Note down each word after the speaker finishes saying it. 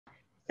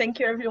Thank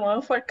you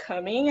everyone for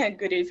coming and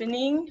good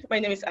evening. My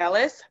name is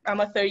Alice. I'm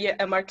a third-year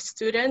M.Arch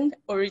student,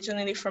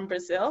 originally from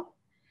Brazil.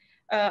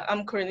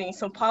 I'm currently in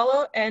São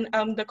Paulo and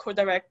I'm the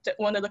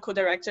one of the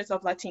co-directors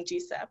of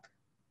LatinGSAPP.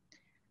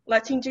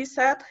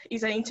 LatinGSAPP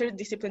is an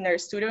interdisciplinary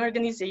student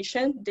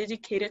organization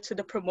dedicated to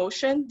the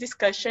promotion,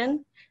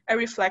 discussion, and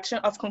reflection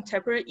of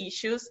contemporary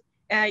issues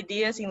and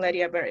ideas in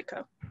Latin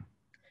America.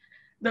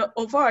 The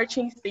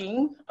overarching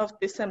theme of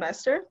this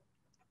semester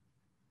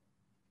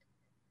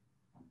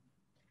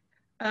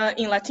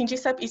in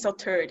LatinGSAPP is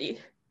authority.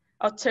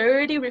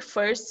 Authority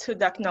refers to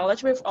the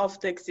acknowledgement of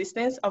the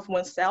existence of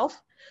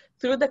oneself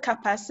through the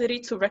capacity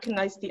to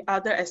recognize the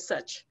other as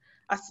such,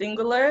 a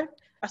singular,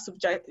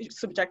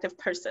 subjective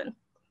person.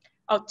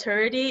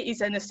 Authority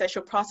is an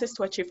essential process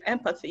to achieve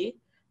empathy,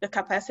 the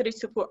capacity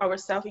to put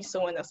ourselves in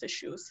someone else's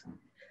shoes.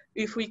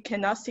 If we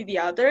cannot see the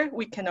other,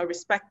 we cannot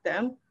respect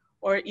them,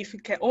 or if we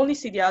can only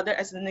see the other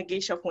as a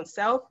negation of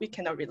oneself, we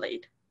cannot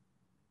relate.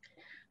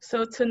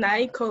 So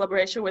tonight, in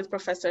collaboration with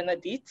Professor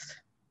Nadit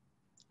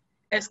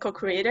as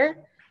co-creator,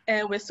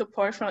 and with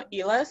support from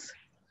ILAS,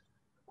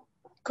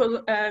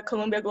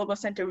 Colombia Global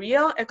Center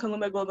Rio, and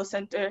Colombia Global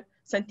Center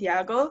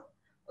Santiago,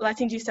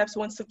 LatinGSAPP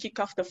wants to kick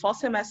off the fall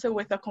semester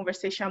with a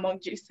conversation among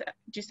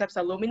GSAPP's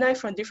alumni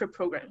from different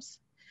programs.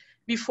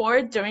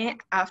 Before, during,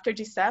 after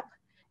GSAPP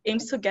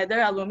aims to gather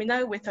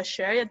alumni with a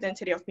shared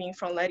identity of being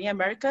from Latin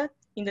America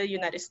in the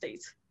United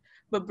States,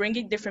 but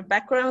bringing different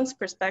backgrounds,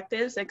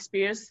 perspectives,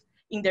 experience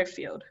in their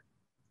field.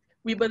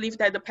 We believe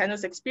that the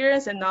panel's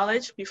experience and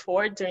knowledge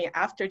before, during,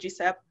 after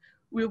GSAPP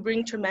will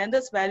bring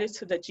tremendous value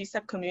to the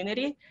GSAPP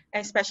community,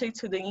 and especially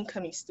to the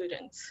incoming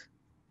students.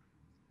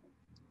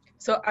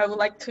 So I would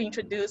like to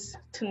introduce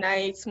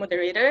tonight's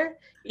moderator,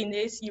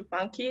 Ines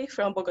Yupanqui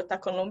from Bogota,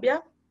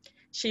 Colombia.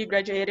 She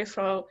graduated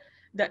from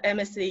the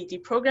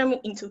MSAAD program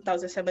in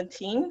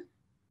 2017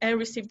 and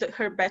received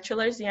her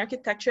bachelor's in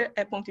architecture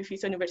at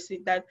Pontificia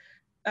Universidad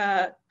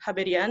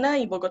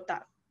Javeriana in Bogota.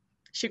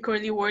 She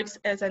currently works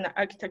as an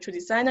architectural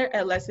designer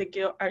at Leslie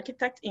Gill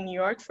Architect in New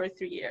York for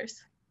 3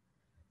 years.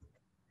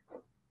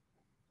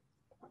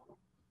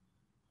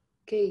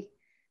 Okay,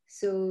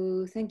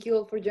 so thank you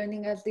all for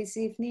joining us this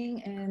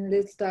evening, and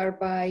let's start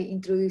by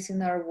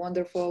introducing our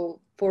wonderful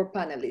 4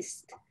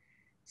 panelists.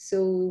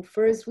 So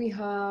first we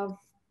have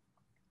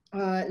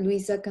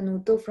Luiza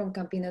Canuto from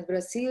Campinas,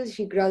 Brazil.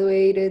 She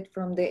graduated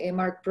from the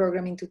M.Arch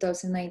program in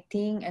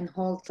 2019 and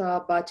holds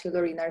a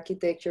Bachelor in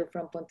Architecture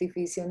from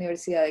Pontificia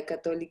Universidad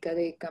Católica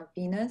de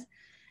Campinas.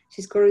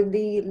 She's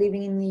currently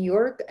living in New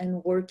York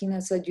and working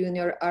as a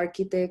junior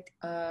architect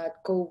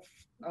at Cook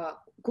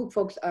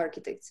Fox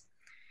Architects.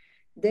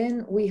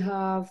 Then we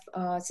have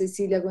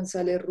Cecilia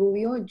Gonzalez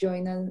Rubio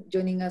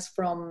joining us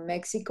from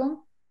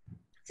Mexico.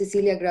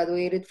 Cecilia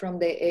graduated from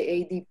the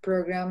AAD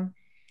program,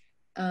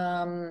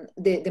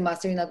 the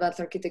Master in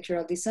Advanced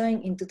Architectural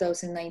Design in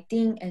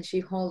 2019, and she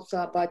holds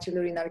a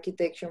Bachelor in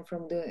Architecture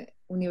from the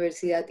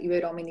Universidad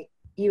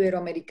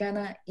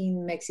Iberoamericana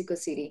in Mexico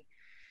City.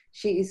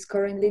 She is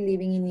currently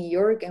living in New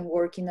York and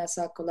working as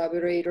a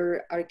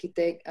collaborator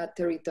architect at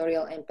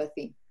Territorial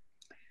Empathy.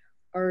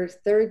 Our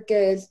third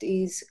guest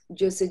is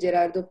Jose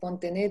Gerardo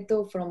Ponte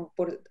Neto from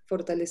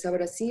Fortaleza,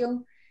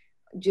 Brazil.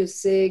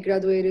 Jose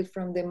graduated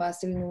from the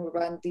Master in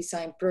Urban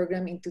Design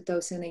program in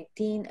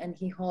 2018, and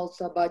he holds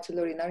a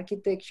Bachelor in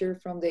Architecture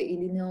from the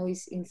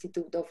Illinois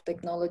Institute of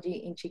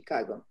Technology in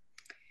Chicago.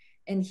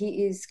 And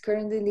he is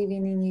currently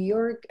living in New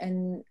York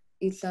and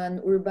is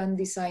an urban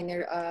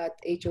designer at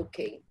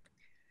HOK.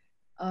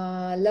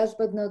 Last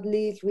but not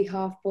least, we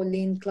have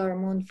Pauline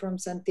Claramunt from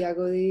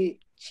Santiago de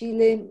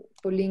Chile.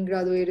 Pauline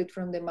graduated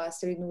from the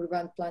Master in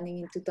Urban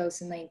Planning in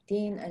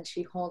 2019, and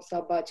she holds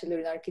a Bachelor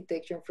in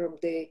Architecture from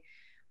the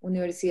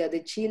Universidad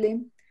de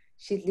Chile.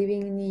 She's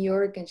living in New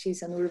York and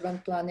she's an urban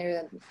planner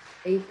at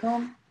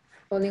ACOM.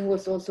 Pauline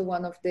was also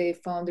one of the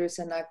founders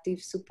and active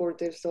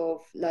supporters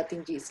of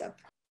LatinGSAPP.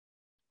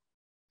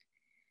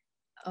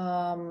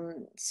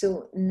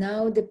 So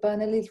now the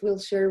panelists will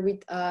share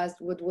with us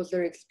what was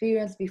their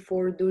experience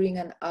before, during,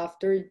 and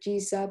after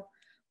GSAPP,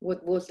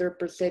 what was their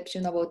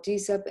perception about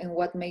GSAPP, and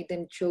what made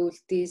them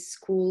choose this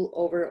school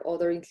over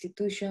other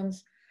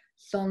institutions.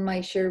 Some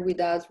might share with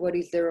us what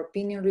is their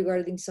opinion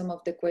regarding some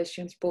of the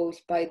questions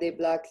posed by the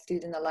Black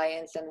Student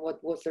Alliance and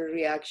what was their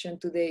reaction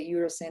to the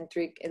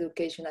Eurocentric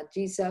education at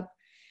GSAPP.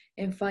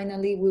 And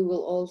finally, we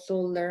will also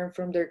learn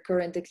from their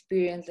current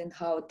experience and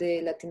how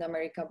the Latin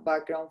American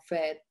background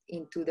fed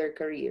into their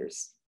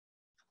careers.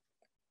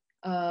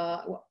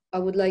 I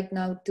would like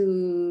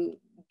to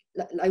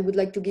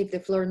give the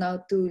floor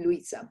now to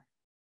Luiza.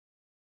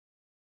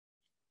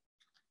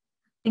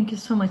 Thank you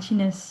so much,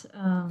 Ines.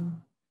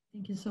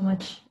 Thank you so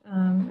much,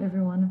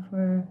 everyone,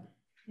 for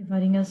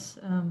inviting us.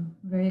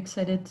 Very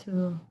excited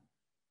to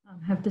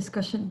have this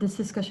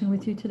discussion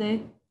with you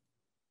today.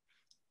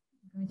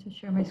 I'm going to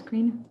share my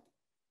screen.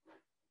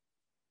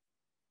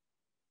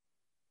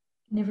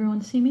 Can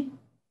everyone see me?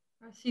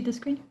 Or see the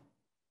screen?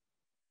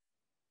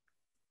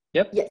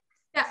 Yep. Yes.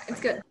 Yeah,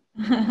 it's good.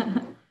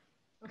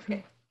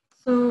 Okay.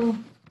 So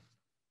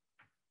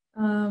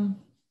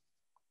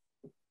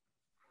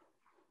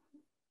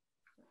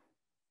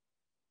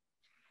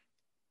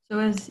So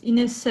as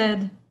Ines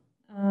said,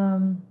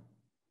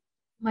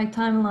 my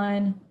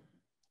timeline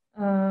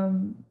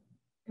in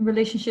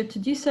relationship to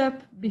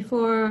GSAPP,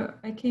 before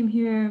I came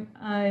here,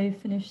 I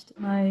finished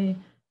my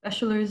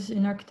bachelor's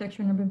in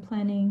architecture and urban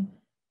planning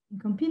in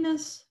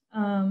Campinas,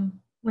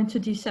 went to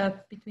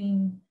GSAPP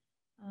between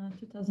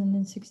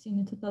 2016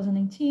 and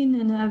 2019,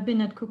 and I've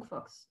been at Cook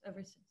Fox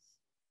ever since.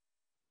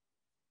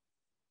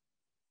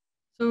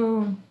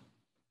 So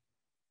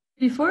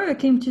before I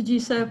came to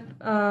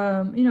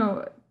GSAPP, you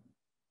know,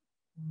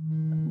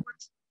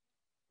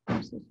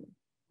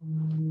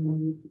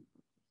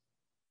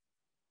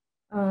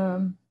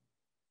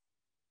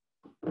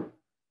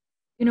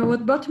 you know,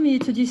 what brought me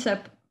to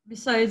GSAPP,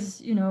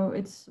 besides, you know,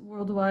 its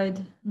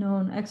worldwide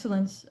known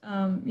excellence,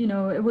 you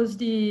know, it was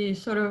the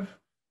sort of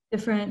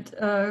different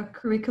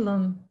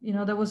curriculum, you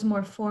know, that was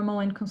more formal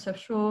and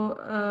conceptual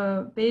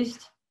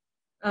based,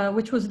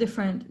 which was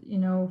different, you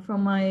know,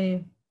 from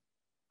my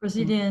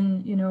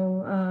Brazilian, you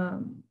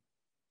know,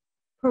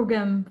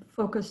 program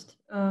focused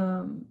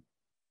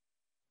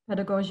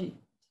pedagogy.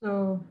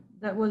 So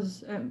that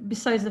was,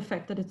 besides the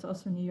fact that it's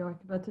also New York,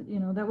 but, you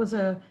know, that was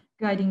a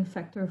guiding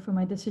factor for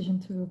my decision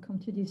to come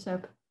to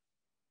GSAPP.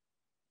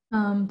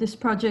 This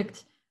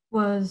project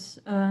was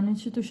an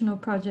institutional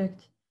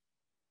project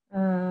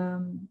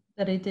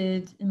that I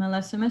did in my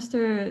last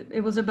semester.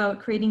 It was about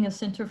creating a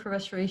center for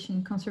restoration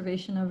and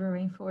conservation of a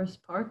rainforest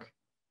park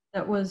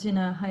that was in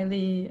a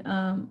highly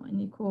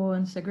unequal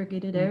and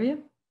segregated area.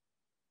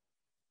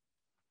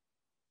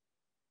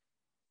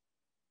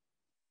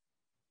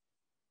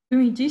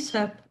 During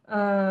GSAPP,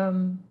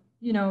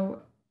 you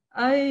know,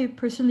 I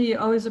personally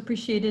always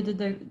appreciated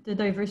the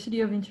diversity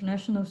of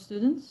international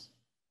students.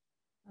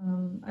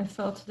 I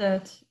felt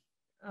that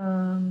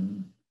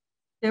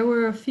there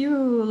were a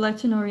few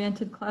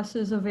Latin-oriented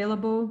classes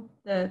available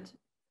that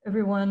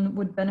everyone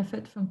would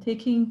benefit from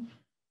taking.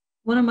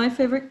 One of my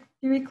favorite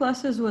theory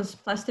classes was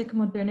Plastic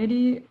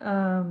Modernity,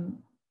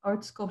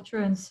 Art, Sculpture,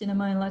 and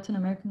Cinema in Latin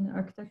American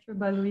Architecture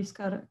by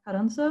Luiza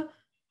Canuto.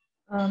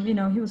 You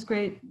know, he was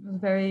great, he was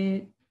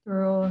very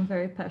thorough and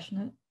very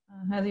passionate.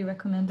 I highly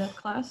recommend that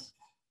class.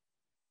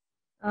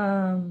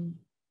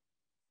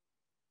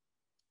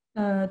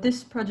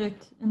 This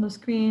project in the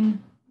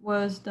screen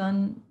was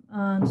done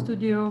on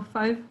Studio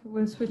 5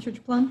 with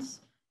Richard Plants.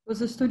 It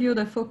was a studio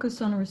that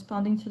focused on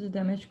responding to the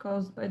damage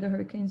caused by the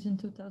hurricanes in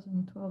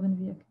 2012 in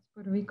Vieques,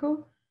 Puerto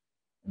Rico.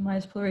 And my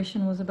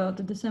exploration was about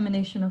the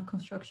dissemination of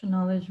construction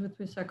knowledge with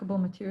recyclable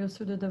materials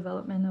through the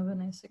development of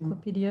an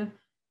encyclopedia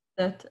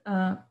that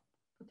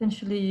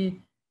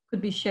potentially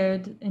could be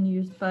shared and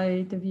used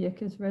by the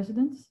Vieques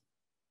residents.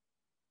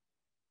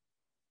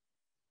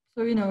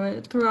 So, you know,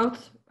 throughout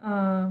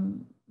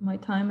my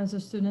time as a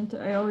student,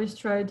 I always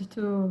tried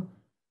to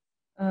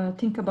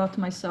think about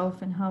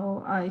myself and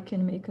how I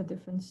can make a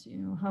difference, you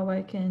know, how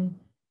I can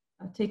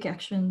take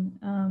action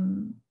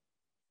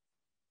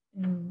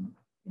in,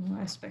 you know,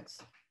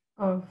 aspects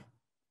of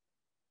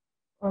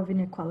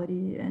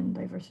inequality and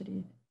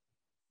diversity,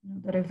 you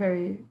know, that are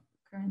very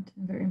current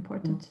and very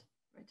important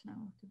right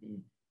now to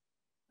be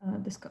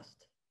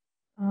discussed.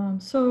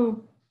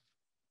 So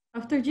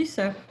after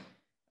GSAPP,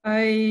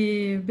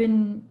 I've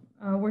been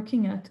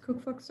working at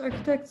Cook Fox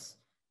Architects.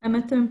 I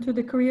met them to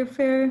the career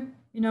fair.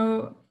 You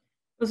know,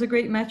 it was a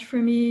great match for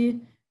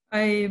me.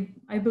 I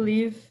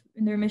believe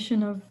in their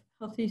mission of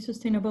healthy,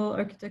 sustainable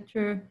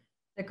architecture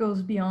that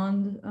goes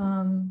beyond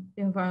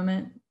the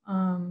environment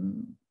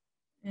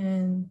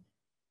and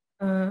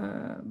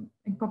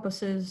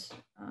encompasses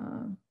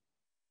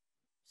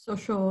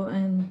social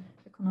and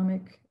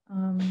economic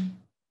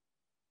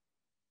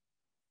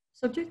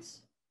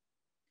subjects.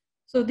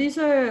 So these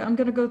are, I'm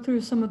going to go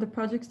through some of the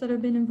projects that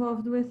I've been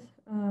involved with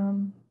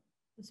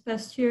this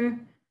past year.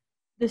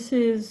 This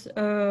is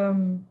a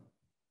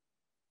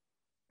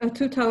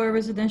 2-tower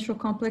residential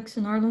complex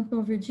in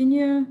Arlington,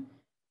 Virginia.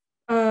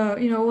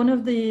 You know, one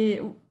of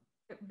the,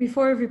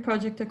 before every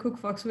project at Cook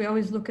Fox, we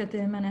always look at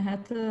the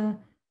Manhattan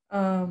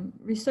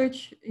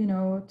research, you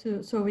know,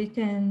 so we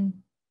can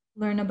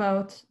learn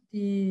about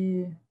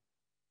the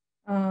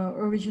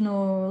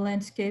original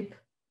landscape,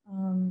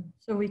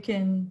 so we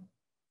can,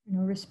 you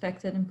know,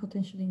 respect it and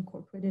potentially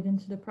incorporate it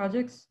into the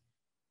projects.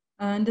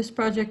 In this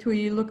project,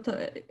 we looked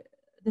at,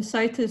 the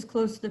site is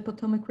close to the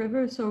Potomac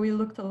River, so we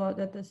looked a lot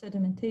at the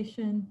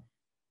sedimentation,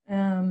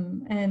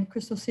 and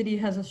Crystal City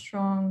has a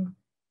strong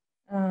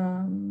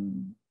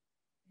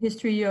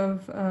history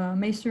of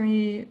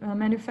masonry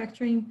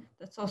manufacturing.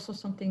 That's also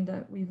something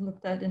that we've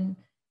looked at and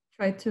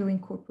tried to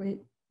incorporate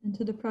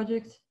into the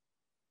project.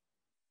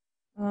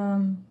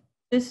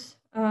 This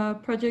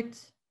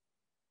project,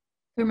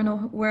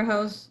 Terminal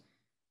Warehouse,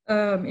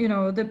 you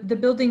know, the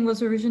building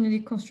was originally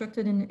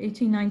constructed in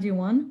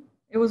 1891.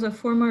 It was a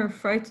former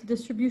freight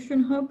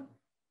distribution hub.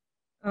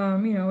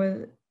 You know,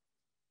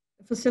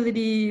 the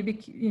facility,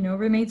 you know,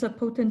 remains a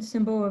potent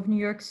symbol of New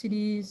York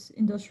City's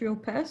industrial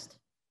past.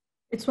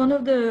 It's one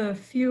of the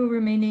few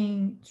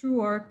remaining true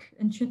arch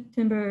and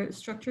timber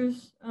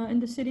structures in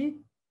the city.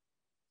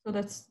 So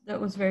that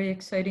was very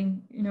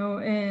exciting, you know,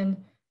 and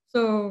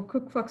So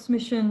Cook Fox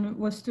mission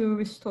was to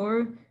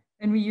restore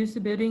and reuse the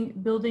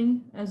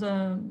building as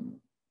a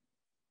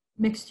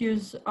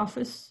mixed-use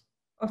offices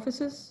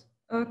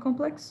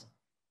complex.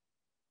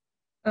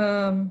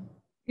 We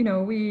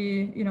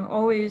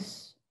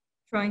always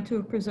trying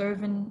to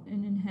preserve and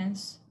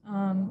enhance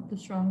the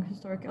strong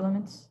historic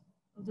elements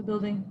of the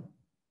building.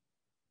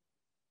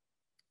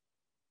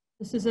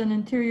 This is an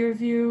interior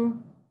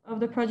view of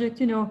the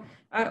project.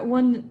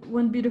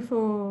 One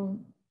beautiful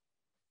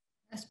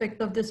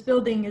aspect of this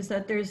building is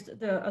that there's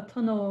a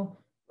tunnel,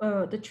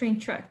 the train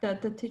track,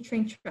 that the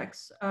train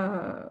tracks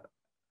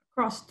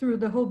cross through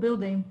the whole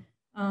building,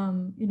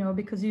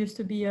 because it used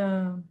to be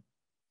a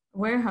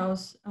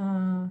warehouse,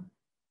 a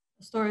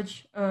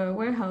storage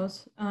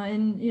warehouse.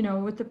 And,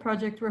 with the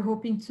project, we're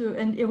hoping to,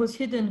 and it was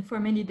hidden for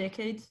many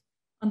decades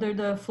under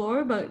the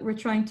floor, but we're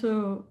trying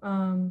to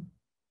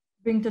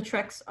bring the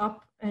tracks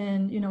up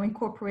and,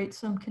 incorporate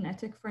some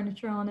kinetic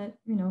furniture on it,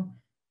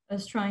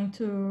 as trying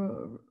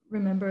to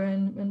remember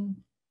and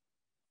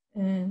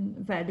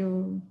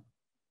value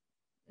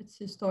its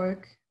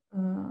historic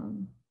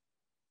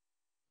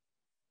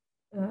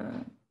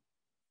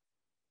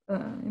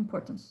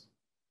importance.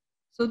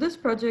 So this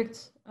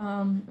project,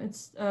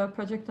 it's a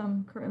project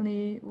I'm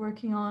currently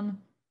working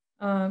on.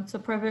 It's a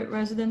private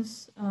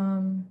residence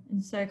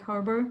in Sag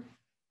Harbor.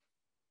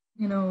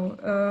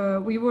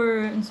 We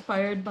were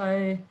inspired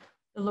by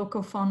the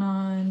local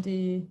fauna and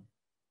the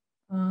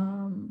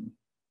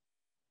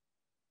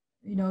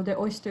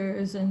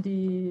oysters and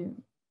the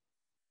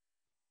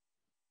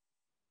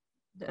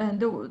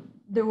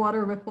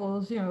water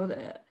ripples,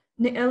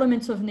 the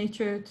elements of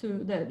nature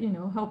that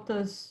helped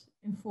us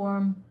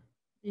inform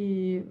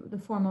the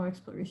formal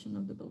exploration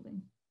of the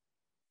building.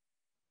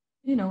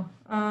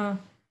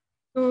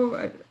 So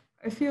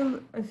I feel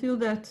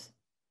that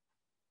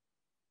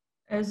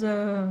as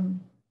a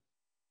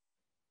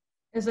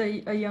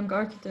young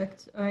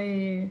architect,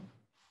 I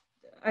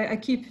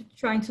keep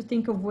trying to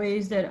think of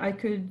ways that I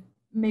could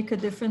make a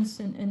difference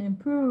and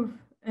improve,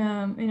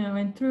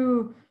 and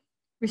through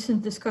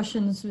recent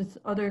discussions with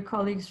other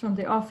colleagues from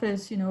the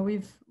office,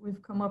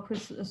 we've come up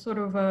with a sort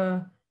of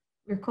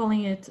we're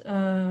calling it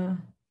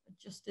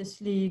Justice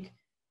League,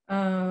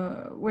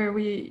 where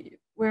we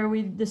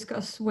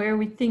discuss where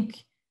we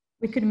think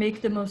we could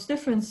make the most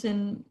difference.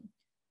 In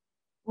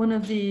one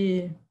of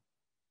the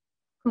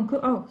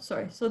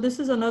so this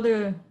is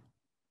another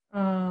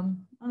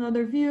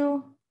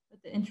view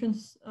at the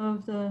entrance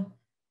of the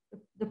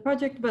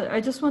project, but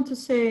I just want to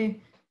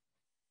say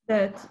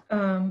that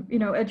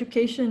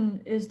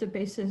education is the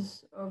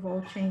basis of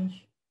all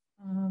change.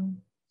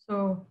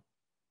 So I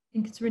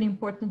think it's really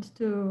important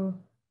to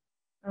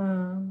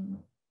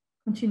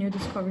continue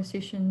this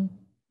conversation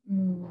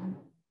in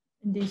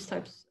these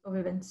types of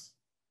events.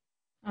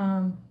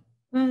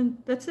 And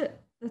that's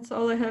it. That's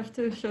all I have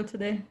to show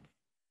today.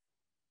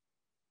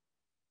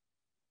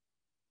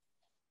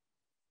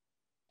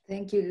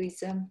 Thank you,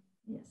 Luiza.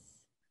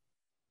 Yes.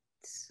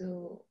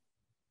 So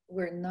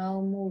we're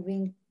now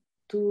moving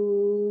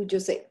to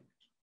Jose.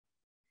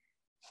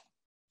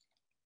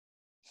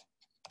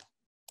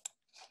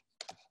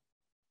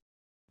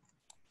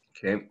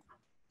 Okay,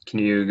 can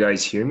you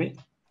guys hear me?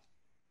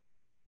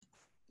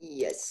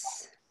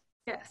 Yes.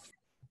 Yes.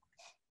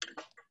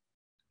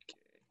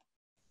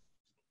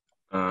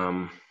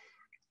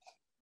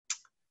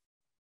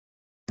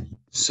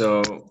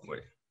 So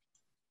wait.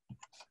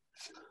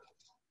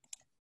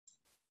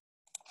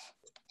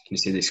 Can you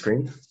see the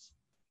screen?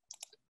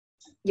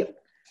 Yep.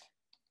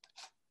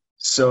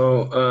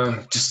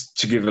 So just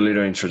to give a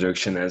little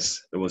introduction,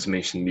 as it was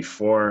mentioned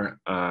before,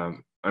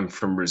 I'm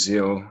from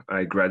Brazil.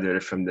 I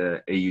graduated from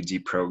the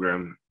AUD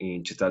program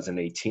in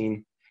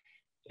 2018,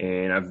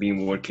 and I've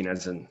been working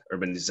as an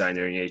urban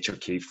designer in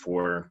HOK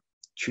for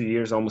 2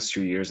 years, almost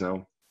 2 years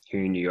now,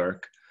 here in New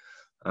York.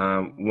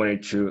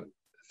 Wanted to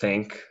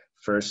thank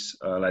first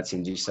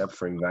LatinGSAPP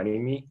for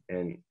inviting me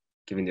and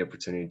giving the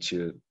opportunity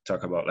to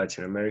talk about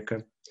Latin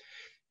America.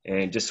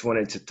 And just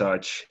wanted to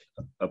touch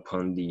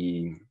upon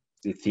the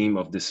theme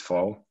of this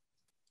fall,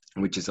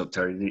 which is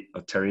authority.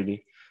 I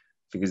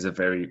think it's a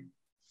very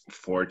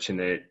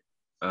fortunate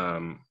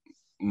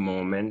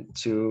moment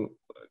to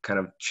kind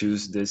of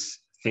choose this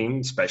theme,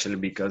 especially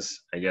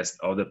because I guess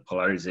all the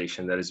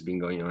polarization that has been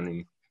going on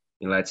in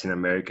Latin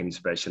America, and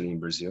especially in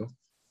Brazil,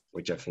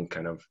 which I think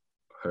kind of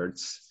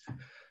hurts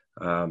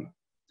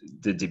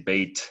the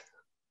debate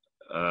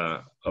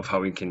of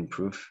how we can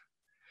improve.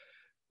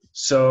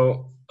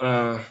 So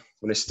I'm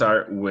going to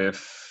start with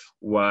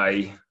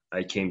why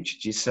I came to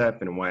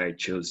GSAPP and why I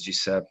chose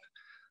GSAPP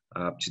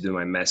to do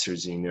my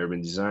master's in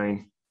urban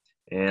design.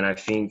 And I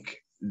think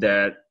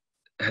that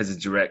has a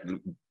direct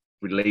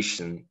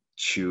relation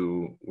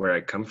to where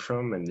I come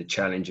from and the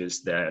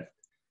challenges that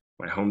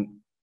my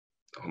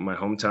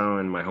hometown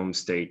and my home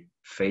state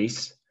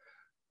face.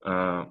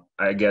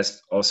 I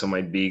guess also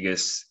my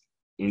biggest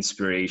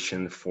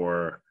inspiration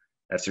for,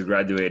 after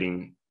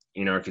graduating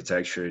in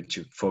architecture,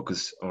 to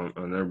focus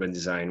on urban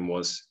design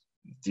was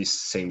these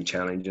same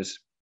challenges.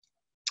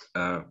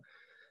 I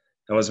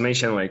I was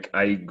mentioning, like,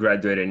 I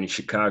graduated in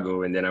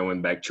Chicago and then I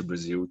went back to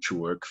Brazil to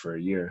work for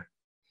a year.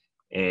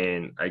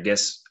 And I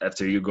guess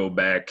after you go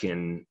back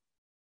and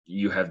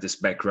you have this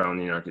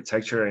background in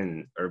architecture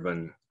and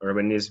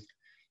urbanism,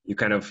 you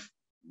kind of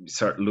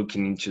start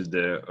looking into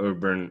the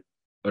urban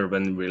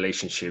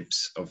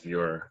relationships of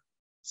your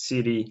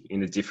city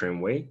in a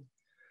different way.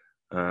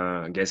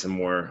 I guess a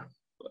more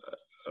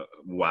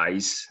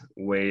wise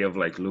way of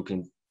like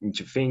looking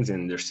into things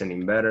and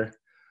understanding better.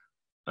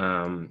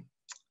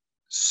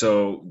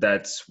 So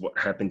that's what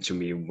happened to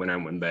me when I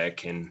went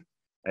back. And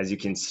as you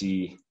can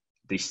see,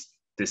 this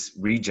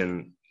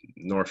region,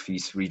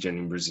 Northeast region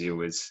in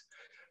Brazil, is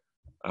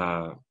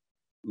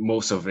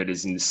most of it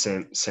is in the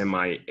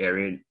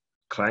semi-arid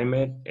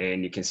climate,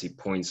 and you can see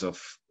points of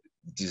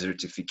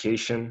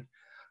desertification.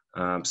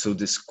 So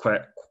this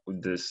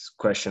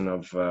question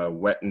of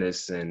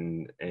wetness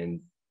and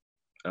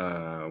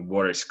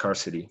water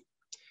scarcity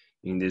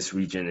in this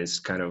region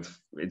is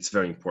it's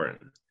very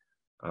important.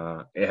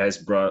 It has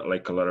brought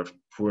like a lot of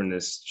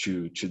poorness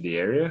to the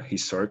area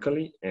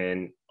historically,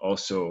 and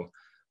also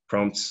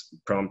prompt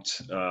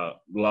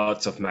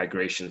lots of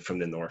migration from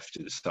the north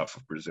to the south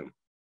of Brazil.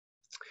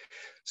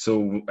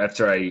 So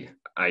after I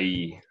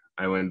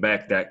went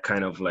back, that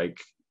kind of like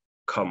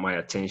caught my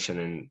attention,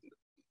 and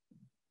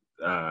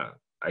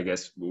I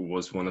guess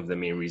was one of the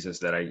main reasons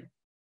that I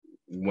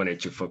wanted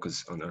to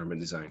focus on urban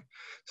design.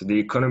 So the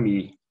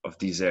economy of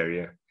this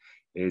area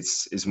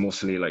is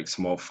mostly like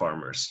small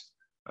farmers.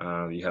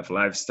 You have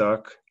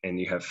livestock and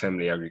you have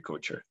family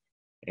agriculture.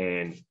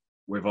 And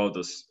with all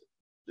those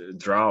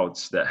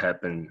droughts that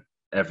happen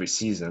every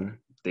season,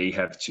 they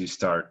have to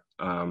start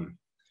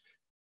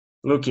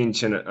looking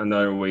into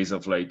another ways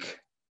of like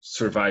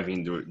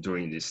surviving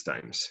during these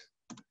times.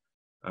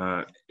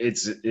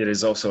 It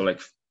is also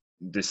like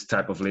this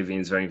type of living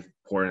is very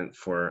important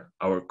for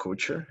our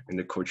culture and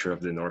the culture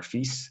of the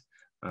Northeast.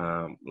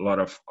 A lot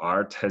of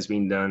art has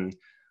been done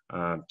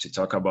to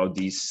talk about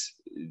these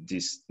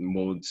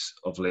modes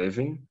of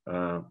living,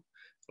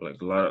 like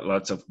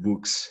lots of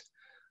books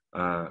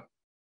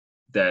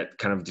that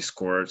kind of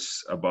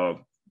discourse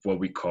about what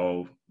we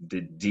call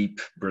the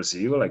deep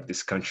Brazil, like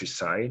this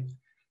countryside,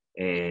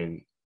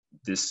 and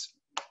this,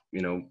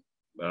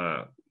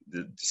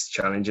 these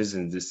challenges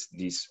and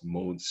these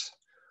modes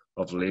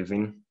of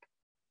living,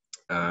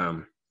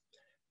 and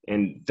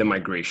the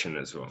migration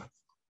as well.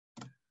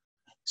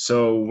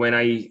 So when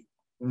I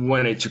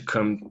wanted to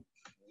come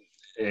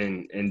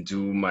and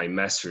do my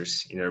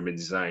master's in urban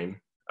design,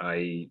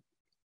 I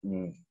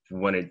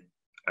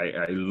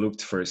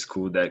looked for a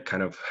school that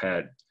kind of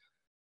had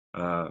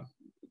a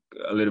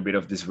little bit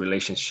of this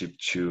relationship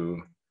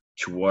to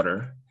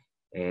water.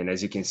 And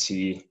as you can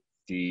see,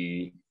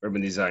 the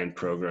urban design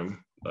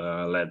program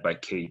led by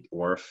Kate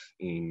Worth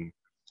in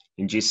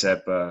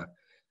GSAPP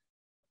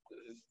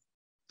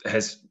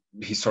has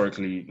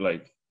historically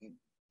like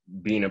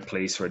been a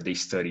place where they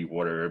study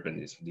water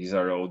urbanism. These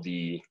are all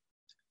the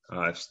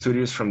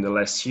studios from the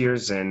last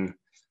years, and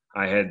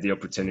I had the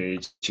opportunity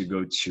to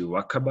go to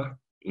Aqaba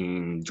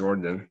in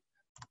Jordan,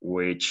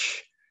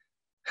 which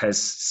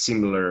has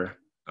similar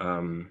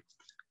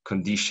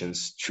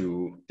conditions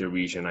to the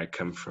region I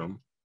come from.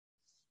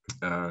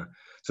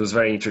 So it's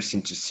very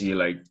interesting to see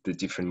like the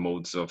different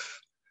modes of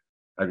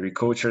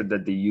agriculture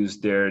that they use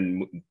there,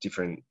 and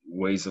different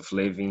ways of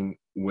living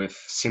with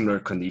similar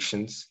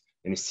conditions,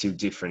 and it's still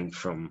different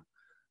from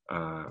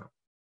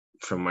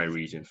my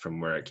region, from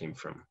where I came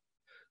from.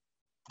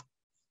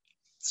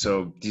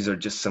 So these are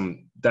just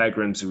some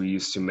diagrams we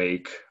used to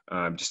make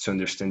just to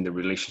understand the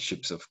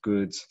relationships of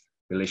goods,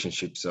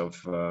 relationships of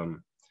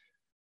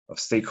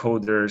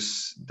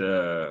stakeholders,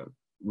 the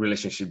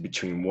relationship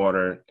between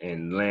water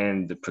and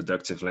land, the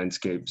productive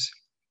landscapes.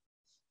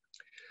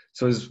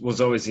 So it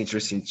was always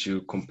interesting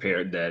to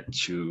compare that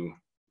to,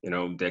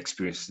 the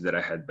experiences that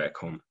I had back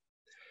home.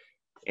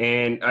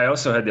 And I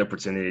also had the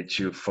opportunity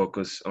to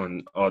focus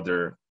on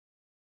other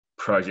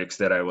projects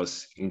that I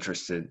was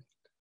interested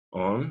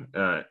on,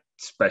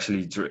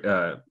 especially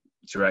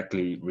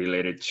directly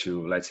related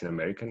to Latin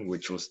American,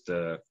 which was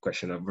the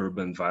question of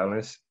urban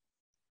violence.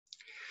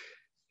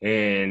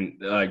 And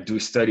do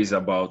studies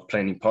about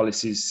planning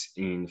policies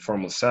in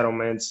formal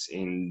settlements,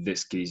 in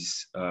this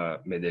case,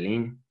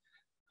 Medellin,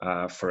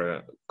 for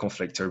a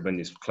conflict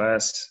urbanism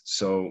class.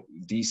 So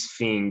these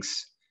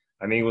things,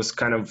 it was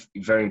kind of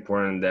very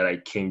important that I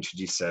came to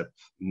GSAPP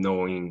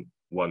knowing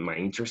what my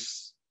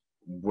interests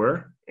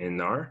were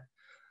and are,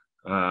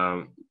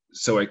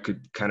 so I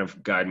could kind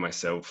of guide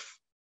myself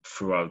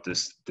throughout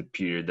the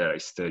period that I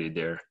studied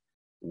there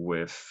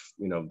with,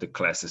 the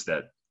classes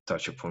that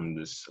touch upon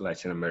this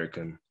Latin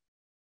American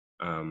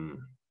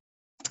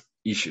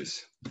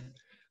issues.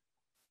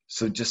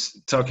 So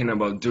just talking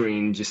about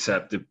during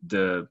GSAPP,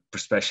 the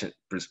perception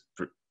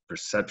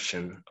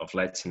of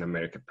Latin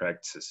American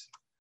practices,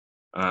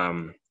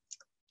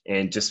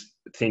 and just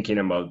thinking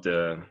about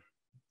the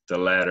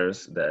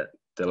letters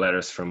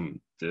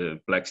from the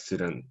Black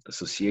Student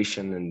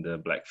Association and the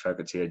Black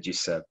faculty at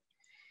GSAPP,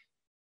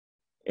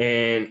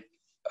 and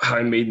how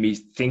it made me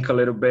think a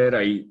little bit.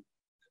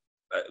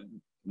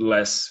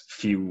 last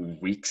few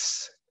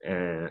weeks,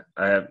 and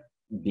I have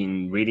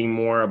been reading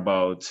more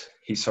about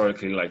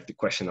historically, like the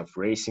question of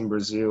race in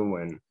Brazil,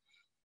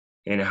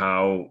 and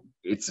how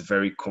it's a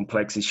very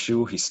complex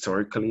issue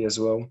historically as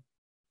well.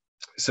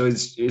 So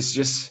it's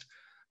just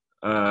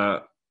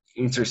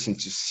interesting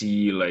to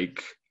see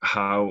like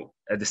how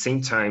at the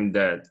same time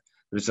that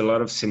there's a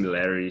lot of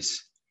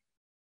similarities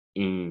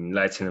in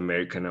Latin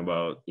America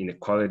about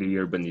inequality,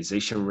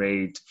 urbanization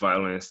rate,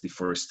 violence,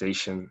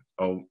 deforestation,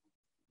 all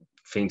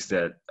things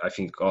that I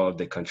think all of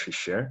the countries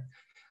share.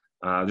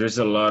 There's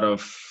a lot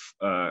of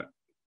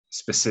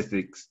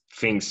specific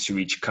things to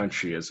each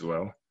country as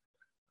well.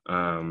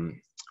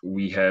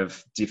 We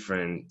have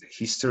different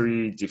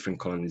history, different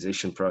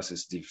colonization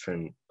process,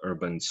 different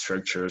urban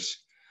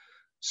structures.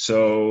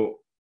 So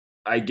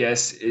I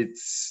guess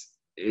it's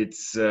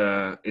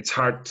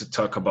hard to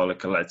talk about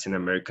like a Latin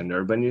American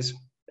urbanism.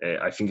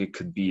 I think it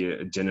could be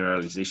a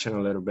generalization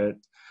a little bit.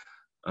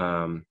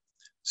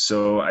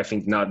 So I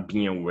think not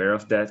being aware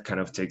of that kind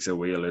of takes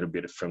away a little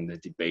bit from the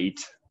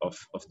debate of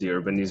the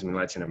urbanism in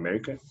Latin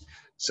America.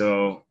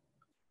 So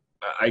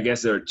I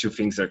guess there are two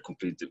things that are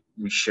complete.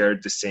 We share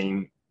the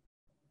same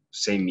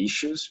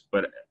issues,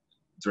 but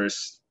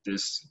there's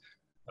this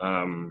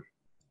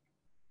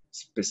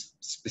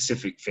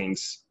specific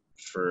things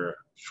for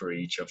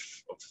each of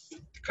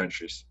the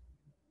countries.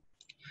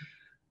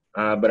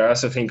 But I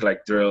also think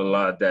like there are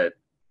a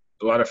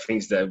lot of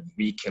things that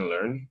we can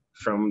learn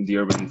from the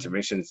urban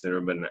interventions, the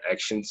urban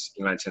actions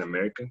in Latin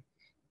America,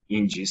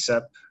 in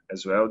GSAPP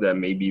as well, that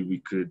maybe we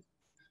could,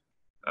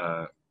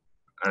 I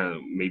don't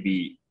know,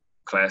 maybe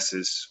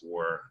classes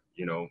or,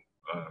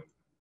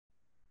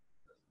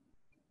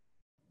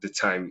 the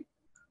time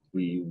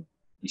we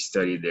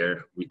study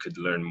there, we could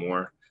learn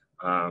more.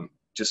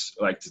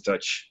 Just like to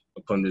touch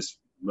upon this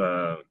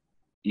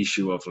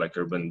issue of like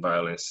urban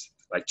violence,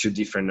 like two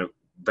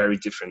very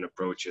different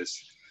approaches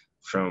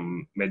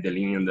from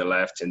Medellin on the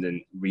left and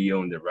then Rio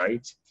on the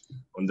right.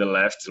 On the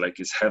left, like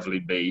it's heavily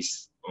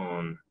based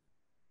on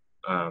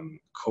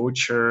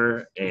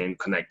culture and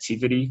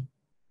connectivity.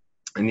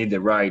 And in the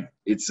right,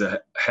 it's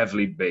a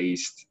heavily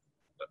based,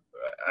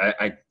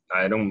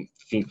 I don't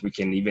think we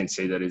can even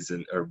say that it's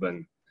an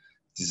urban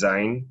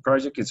design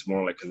project. It's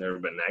more like an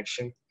urban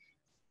action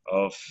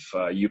of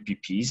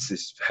UPPs.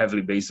 It's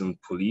heavily based on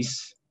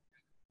police.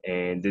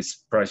 And this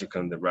project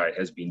on the right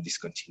has been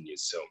discontinued.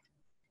 So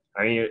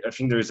I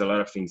think there's a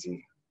lot of things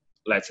in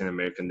Latin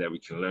America that we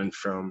can learn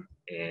from,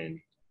 and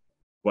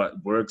what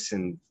works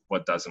and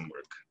what doesn't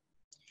work.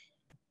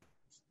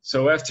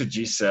 So after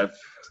GSAPP,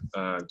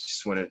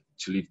 just wanted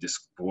to leave this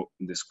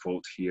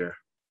quote here.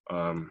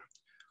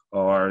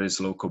 All art is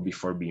local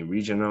before being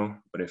regional,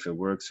 but if it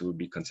works, it will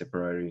be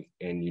contemporary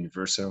and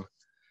universal.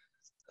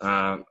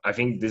 I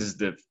think this is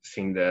the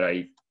thing that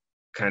I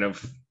kind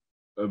of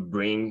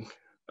bring,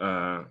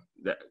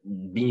 that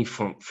being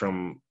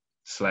from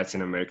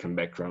Latin American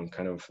background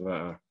kind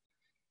of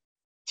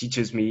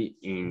teaches me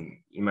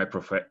in my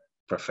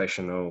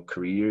professional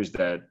careers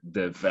that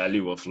the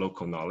value of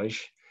local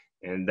knowledge,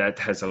 and that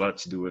has a lot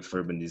to do with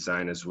urban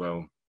design as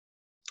well.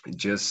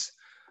 Just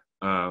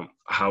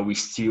how we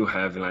still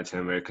have in Latin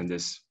America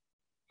this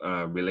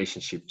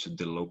relationship to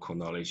the local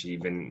knowledge,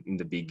 even in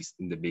the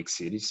big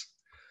cities,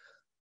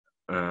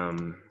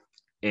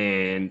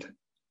 and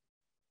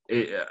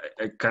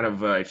it kind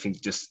of I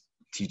think just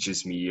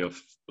teaches me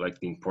of like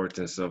the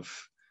importance of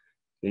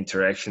the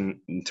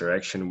interaction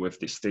with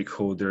the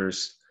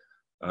stakeholders.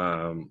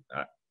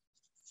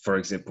 For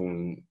example,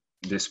 in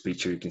this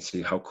picture, you can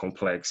see how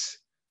complex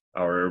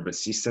our urban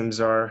systems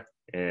are,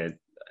 and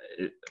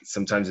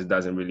sometimes it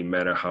doesn't really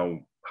matter how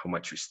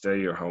much we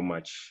study or how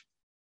much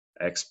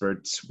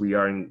experts we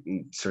are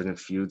in certain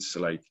fields.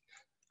 So like,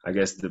 I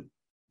guess the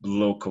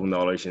local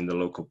knowledge and the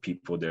local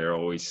people, they are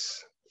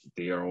always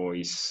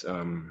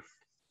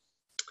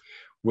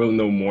will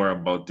know more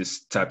about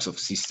these types of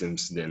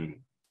systems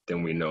than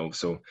we know.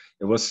 So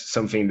it was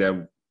something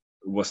that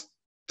was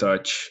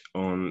touched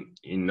on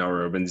in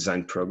our urban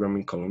design program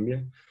in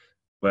Colombia,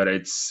 but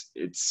it's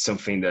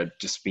something that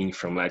just being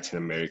from Latin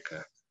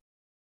America,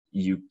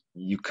 you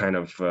kind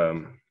of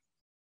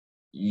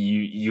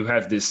you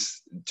have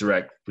this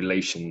direct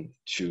relation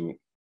to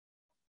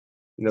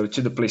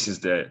to the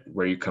places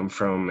where you come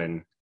from,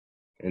 and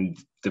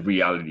the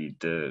reality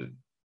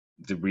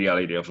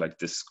of like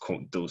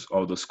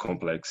all those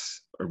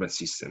complex urban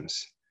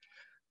systems.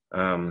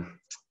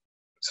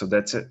 So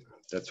that's it.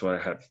 That's what I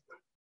have.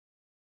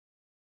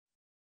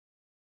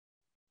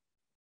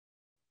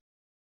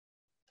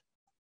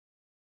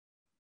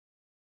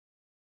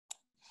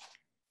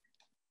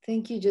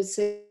 Thank you,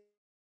 Jose.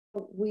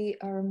 We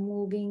are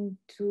moving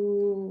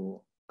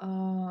to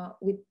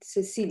with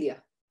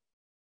Cecilia.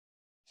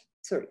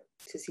 Sorry,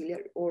 Cecilia,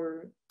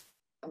 or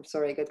I'm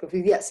sorry, I got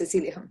confused. Yeah,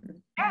 Cecilia.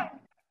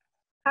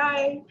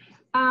 Hi.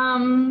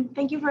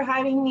 Thank you for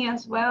having me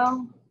as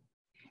well.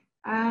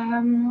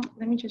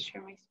 Let me just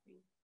share my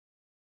screen.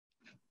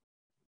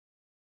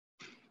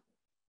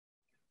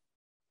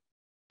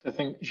 I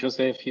think,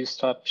 Jose, if you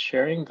stop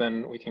sharing,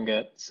 then we can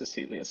get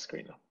Cecilia's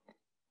screen up.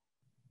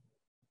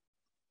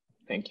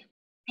 Thank you.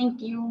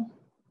 Thank you.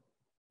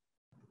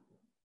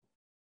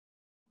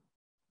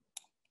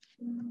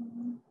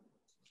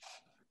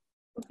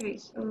 Okay,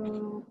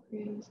 so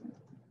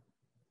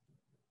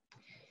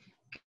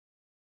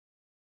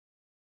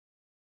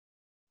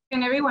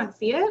can everyone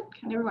see it?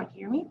 Can everyone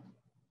hear me?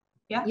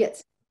 Yeah?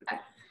 Yes.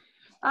 Okay.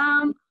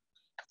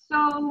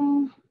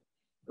 So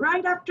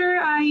right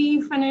after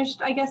I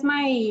finished, I guess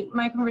my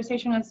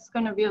conversation is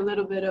going to be a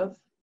little bit of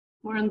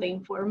more on the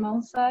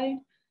informal side.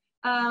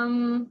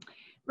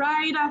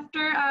 Right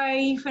after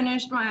I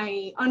finished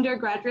my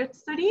undergraduate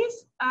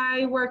studies,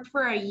 I worked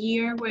for a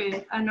year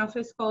with an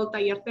office called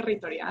Taller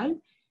Territorial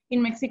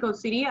in Mexico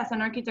City as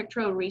an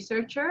architectural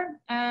researcher.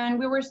 And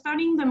we were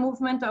studying the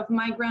movement of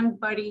migrant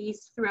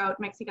bodies throughout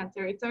Mexican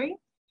territory.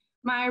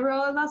 My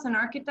role as an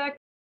architect.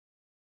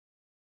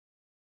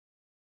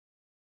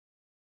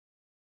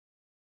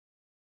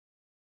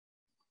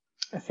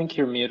 I think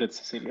you're muted,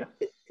 Cecilia.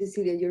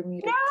 Cecilia, you're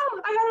muted.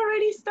 No, I had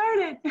already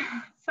started.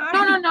 Sorry.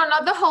 No,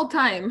 not the whole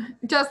time.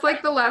 Just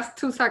like the last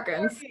 2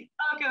 seconds.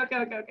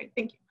 Okay.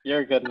 Thank you.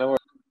 You're good, no worries.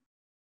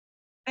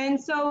 And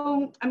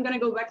so I'm gonna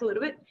go back a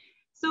little bit.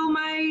 So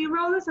my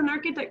role as an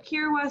architect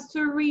here was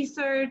to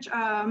research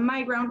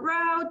migrant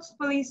routes,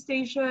 police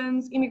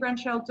stations, immigrant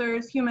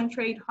shelters, human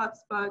trade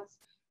hotspots,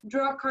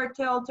 drug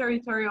cartel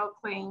territorial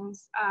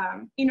claims,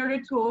 in order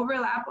to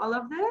overlap all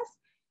of this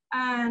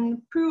and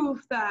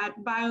prove that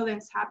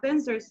violence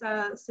happens. There's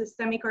a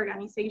systemic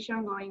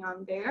organization going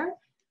on there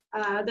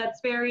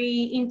that's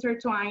very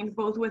intertwined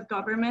both with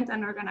government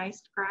and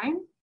organized crime.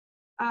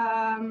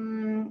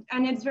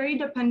 And it's very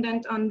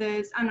dependent on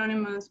these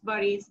anonymous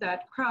bodies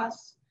that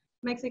cross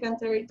Mexican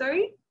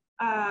territory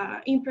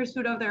in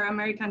pursuit of their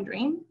American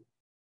dream.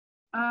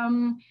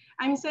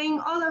 I'm saying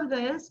all of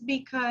this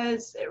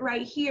because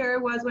right here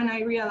was when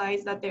I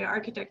realized that the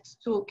architect's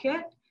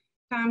toolkit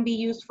can be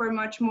used for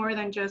much more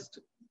than just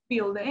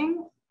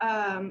building.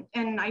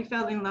 And I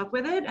fell in love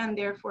with it, and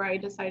therefore I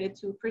decided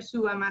to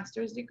pursue a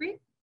master's degree.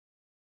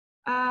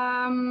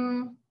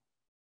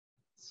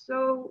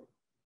 So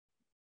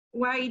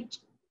why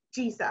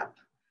GSAPP?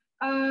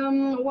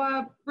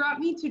 What brought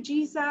me to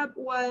GSAPP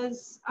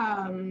was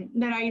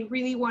that I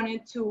really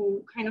wanted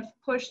to kind of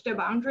push the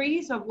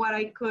boundaries of what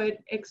I could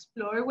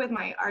explore with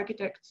my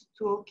architect's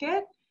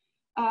toolkit.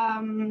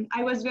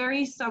 I was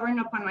very stubborn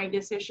upon my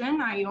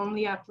decision. I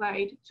only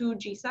applied to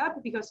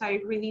GSAPP because I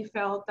really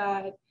felt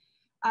that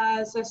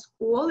as a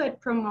school,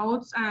 it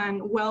promotes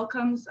and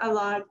welcomes a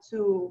lot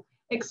to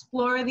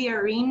explore the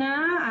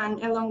arena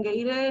and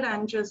elongate it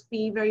and just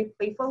be very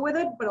playful with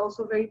it, but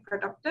also very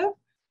productive.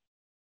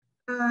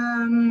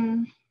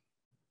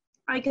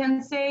 I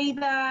can say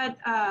that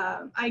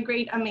I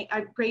made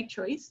a great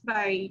choice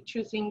by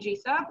choosing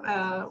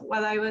GSAPP.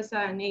 While I was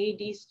an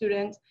AAD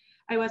student,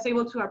 I was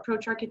able to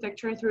approach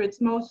architecture through its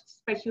most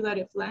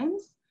speculative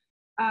lens.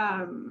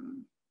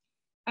 And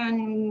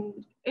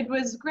it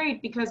was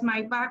great because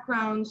my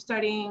background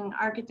studying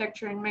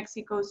architecture in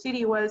Mexico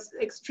City was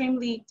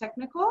extremely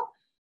technical.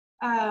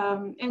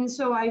 And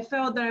so I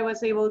felt that I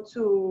was able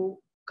to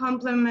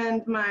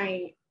complement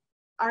my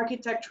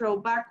architectural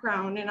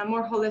background in a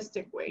more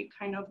holistic way,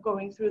 kind of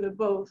going through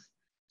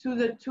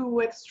the two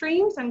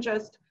extremes and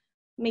just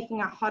making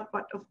a hot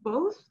pot of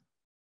both.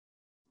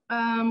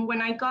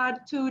 When I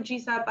got to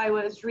GSAPP, I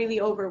was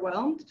really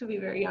overwhelmed, to be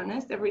very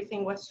honest.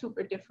 Everything was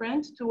super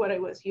different to what I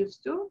was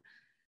used to.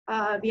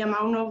 The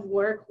amount of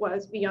work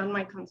was beyond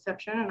my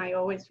conception, and I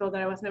always felt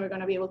that I was never going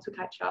to be able to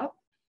catch up.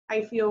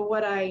 I feel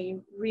what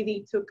I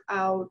really took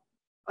out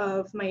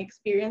of my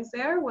experience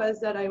there was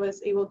that I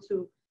was able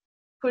to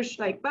push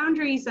like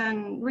boundaries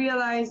and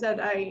realize that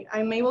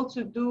I'm able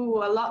to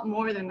do a lot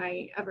more than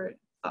I ever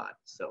thought.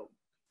 So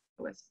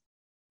it was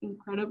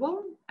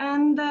incredible.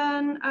 And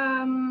then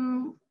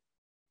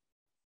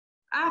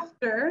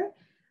after,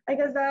 I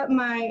guess that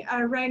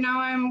right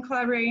now I'm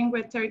collaborating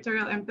with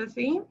Territorial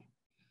Empathy.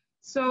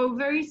 So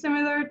very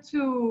similar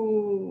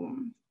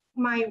to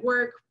my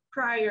work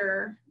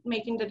prior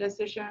making the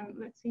decision.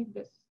 Let's see if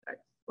this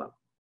starts. Well,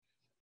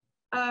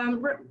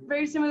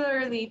 very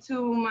similarly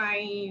to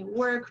my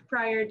work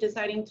prior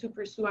deciding to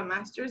pursue a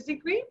master's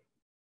degree.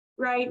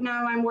 Right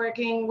now I'm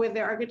working with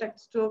the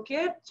Architect's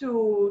Toolkit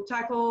to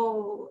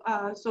tackle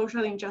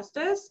social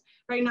injustice.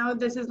 Right now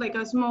this is like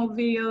a small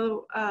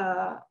video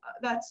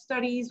that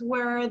studies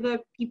where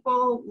the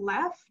people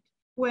left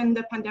when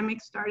the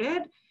pandemic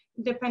started,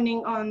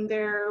 depending on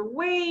their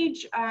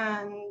wage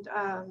and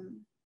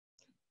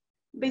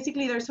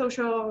basically their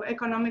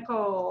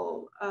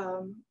socio-economical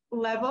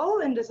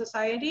level in the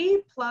society,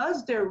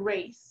 plus their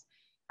race.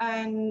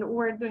 And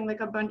we're doing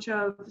like a bunch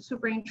of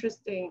super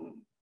interesting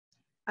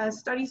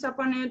studies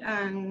upon it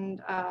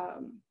and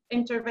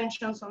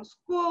interventions on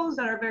schools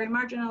that are very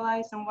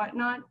marginalized and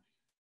whatnot.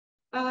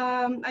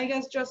 I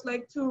guess just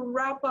like to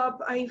wrap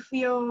up, I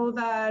feel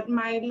that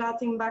my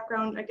Latin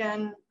background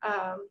again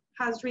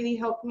has really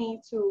helped me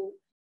to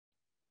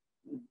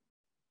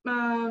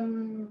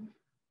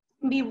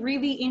be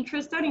really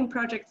interested in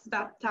projects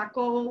that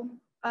tackle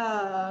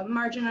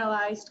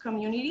marginalized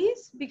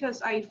communities,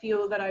 because I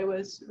feel that I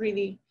was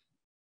really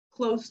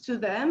close to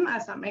them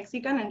as a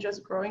Mexican and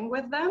just growing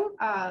with them.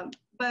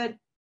 But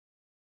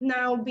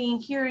now being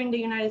here in the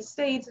United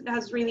States, it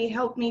has really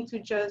helped me to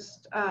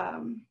just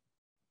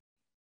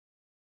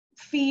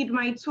feed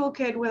my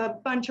toolkit with a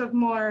bunch of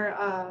more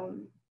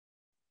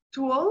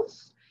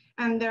tools.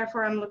 And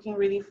therefore I'm looking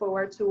really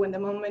forward to when the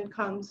moment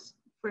comes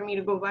for me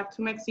to go back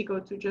to Mexico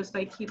to just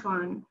like keep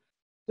on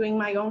doing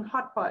my own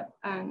hot pot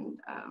and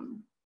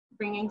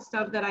bringing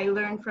stuff that I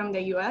learned from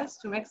the US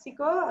to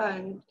Mexico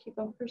and keep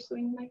on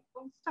pursuing my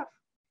own stuff.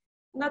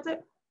 And that's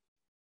it.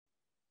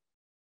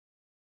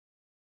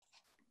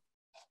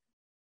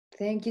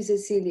 Thank you,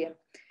 Cecilia.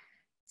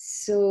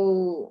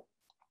 So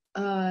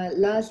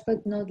last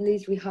but not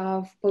least, we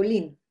have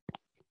Pauline.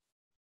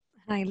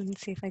 Hi, let me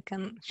see if I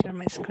can share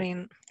my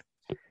screen.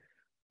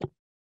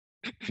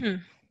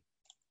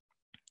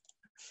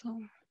 So,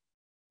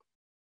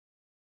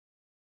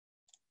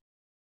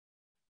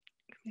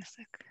 give me a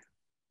sec.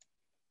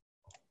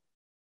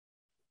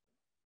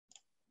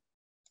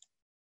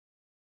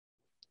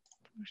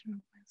 Portion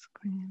of my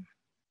screen.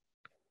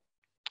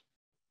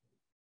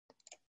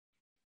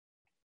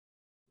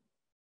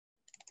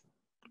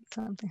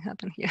 Something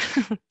happened here.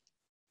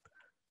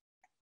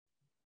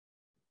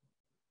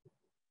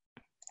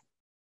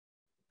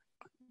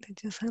 Did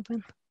just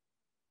happen?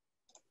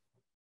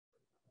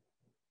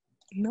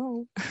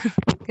 No.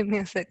 Give me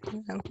a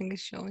second. Something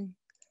is showing.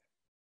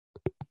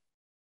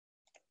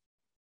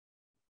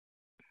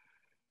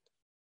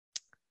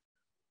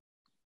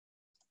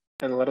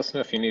 And let us know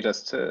if you need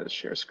us to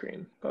share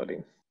screen,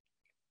 Pauline.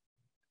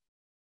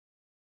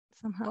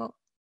 Somehow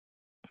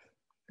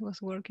it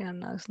was working and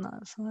now it's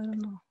not, so I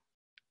don't know.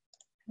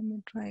 Let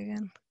me try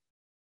again.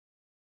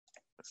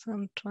 So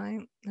I'm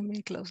trying, let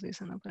me close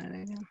this and open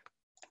it again.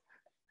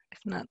 If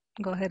not,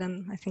 go ahead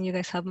and I think you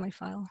guys have my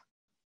file.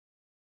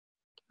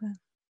 But,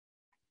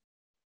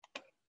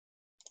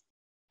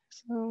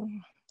 so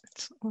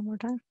it's one more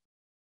time.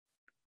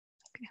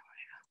 Okay, where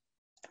we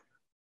go.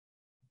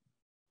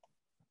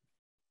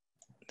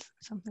 It's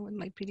something with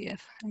my PDF,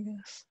 I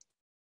guess.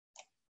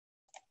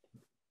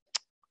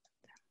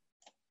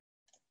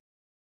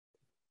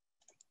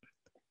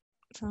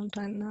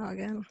 Sometime now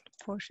again,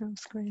 portion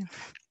screen.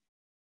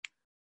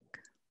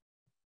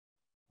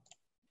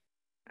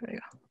 There you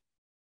go.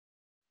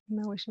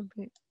 Now we should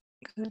be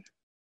good.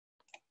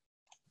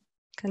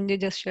 Can you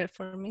just share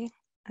for me?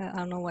 I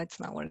don't know why it's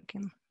not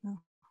working. No.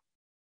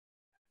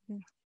 Yeah.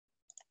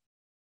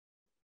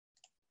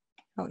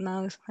 Oh,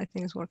 now I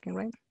think it's working,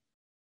 right?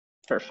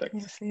 Perfect. Can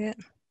you see it?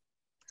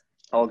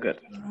 All good.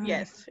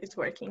 Yes, it's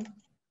working.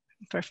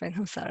 Perfect.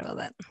 I'm sorry about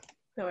that.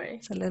 No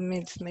worries. So let me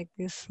just make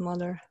this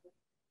smaller.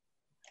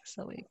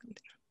 So we can,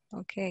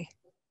 okay.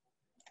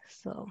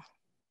 So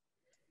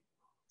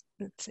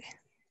let's see.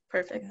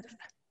 Perfect.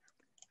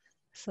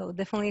 So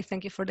definitely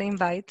thank you for the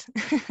invite.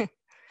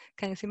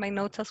 Can you see my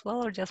notes as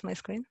well or just my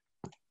screen?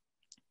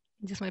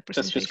 Just my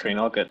presentation? Just your screen,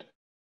 all good.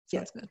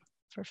 Sounds good.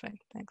 Perfect,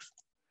 thanks.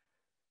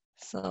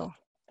 So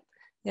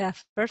yeah,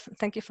 first,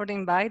 thank you for the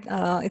invite.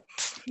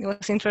 It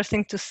was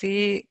interesting to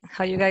see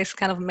how you guys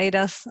kind of made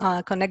us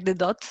connect the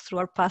dots through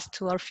our past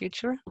to our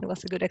future. It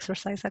was a good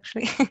exercise,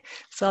 actually.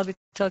 So I'll be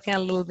talking a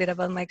little bit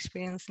about my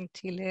experience in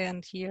Chile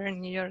and here in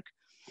New York,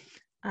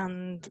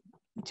 and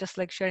just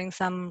like sharing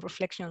some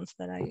reflections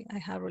that I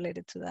have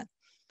related to that.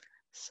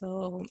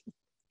 So,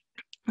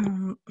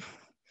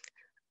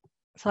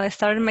 so I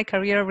started my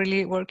career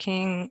really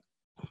working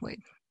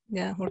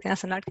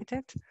as an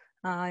architect.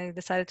 I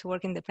decided to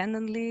work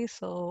independently,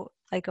 so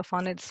I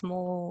co-founded a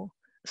small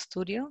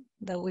studio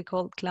that we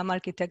called Clam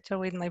Architecture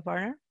with my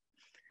partner.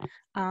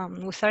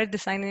 We started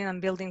designing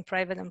and building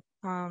private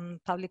and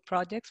public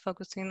projects,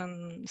 focusing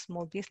on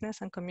small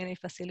business and community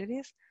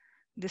facilities.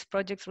 These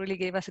projects really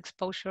gave us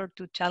exposure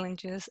to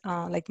challenges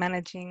like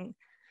managing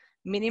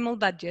minimal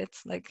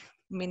budgets, like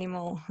really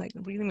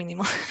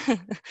minimal,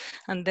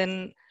 and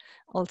then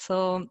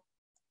also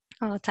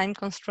time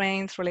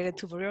constraints related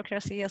to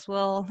bureaucracy as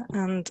well,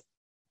 and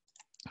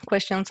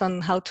questions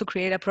on how to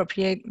create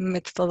appropriate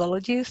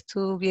methodologies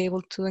to be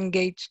able to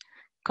engage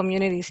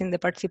communities in the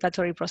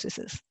participatory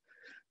processes.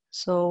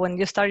 So when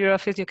you start your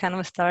office, you kind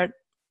of start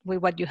with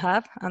what you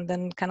have and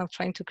then kind of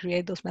trying to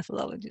create those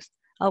methodologies.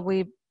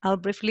 I'll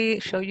briefly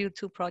show you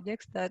two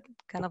projects that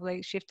kind of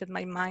like shifted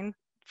my mind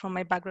from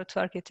my background to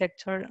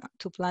architecture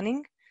to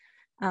planning.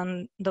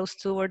 And those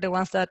two were the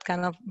ones that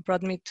kind of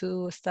brought me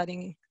to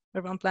studying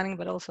urban planning,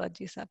 but also at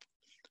GSAPP.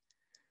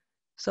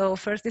 So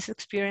first, this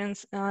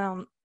experience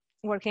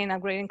working in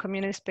upgrading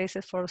community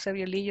spaces for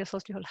Eusebio Lillo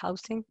social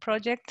housing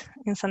project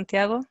in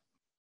Santiago,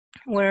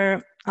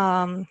 where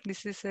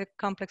this is a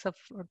complex of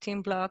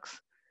 14 blocks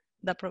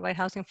that provide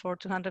housing for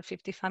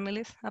 250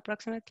 families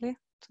approximately.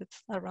 So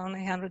it's around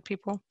 800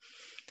 people.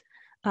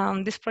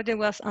 This project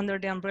was under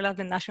the umbrella of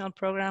the national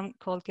program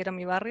called Quiero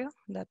Mi Barrio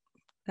that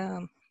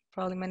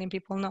probably many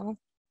people know.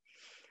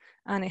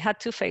 And it had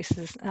two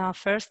phases.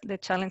 First, the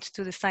challenge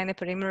to design a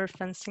perimeter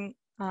fencing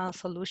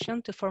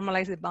solution to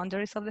formalize the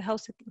boundaries of the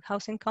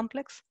housing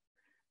complex.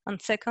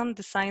 And second,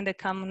 design the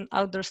common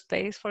outdoor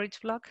space for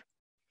each block.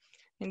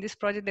 In this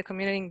project, the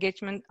community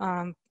engagement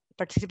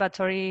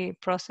participatory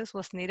process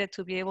was needed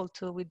to be able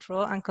to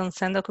withdraw and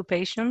consent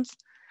occupations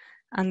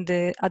and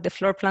at the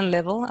floor plan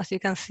level, as you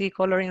can see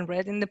color in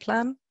red in the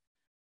plan,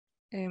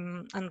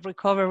 and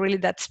recover really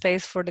that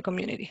space for the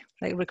community,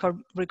 like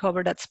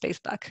recover that space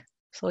back.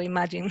 So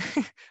imagine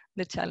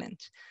the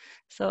challenge.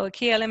 So a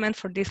key element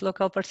for this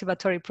local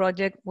participatory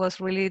project was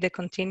really the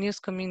continuous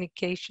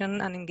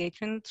communication and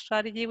engagement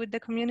strategy with the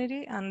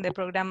community, and the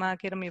programa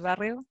Quiero Mi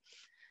Barrio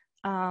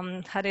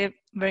had a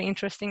very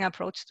interesting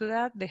approach to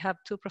that. They have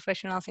two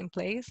professionals in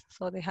place.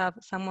 So they have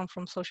someone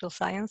from social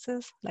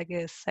sciences, like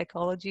a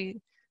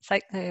psychology,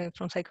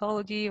 from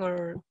psychology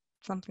or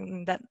something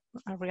in that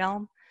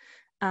realm,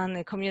 and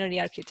a community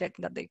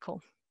architect that they call.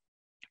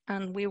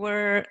 And we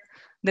were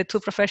the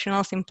two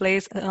professionals in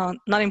place,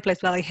 not in place,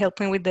 but like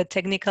helping with the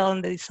technical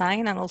and the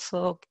design, and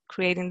also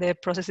creating the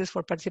processes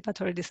for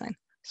participatory design.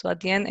 So at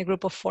the end, a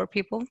group of 4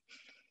 people.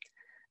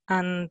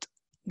 And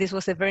this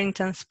was a very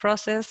intense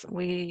process.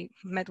 We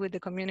met with the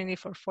community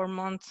for 4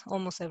 months,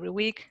 almost every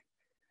week,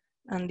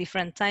 and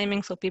different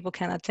timings so people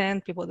can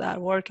attend, people that are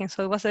working.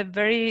 So it was a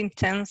very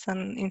intense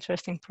and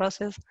interesting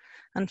process.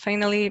 And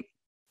finally,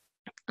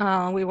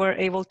 we were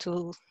able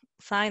to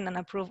sign and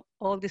approve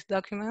all these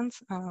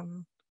documents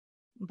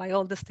by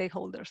all the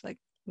stakeholders, like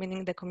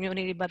meaning the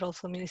community, but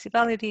also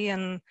municipality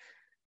and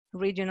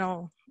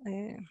regional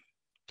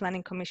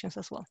planning commissions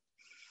as well.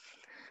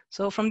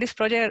 So from this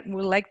project,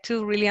 we'd like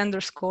to really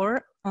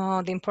underscore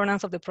the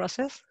importance of the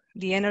process,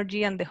 the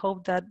energy and the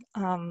hope that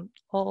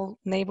all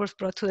neighbors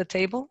brought to the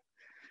table.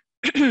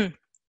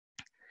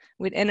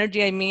 With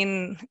energy, I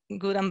mean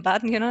good and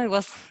bad, you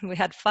know, we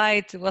had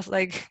fights, it was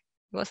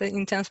an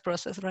intense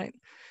process, right?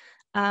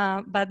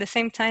 But at the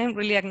same time,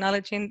 really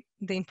acknowledging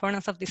the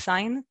importance of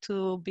design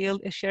to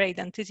build a shared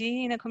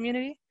identity in a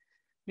community,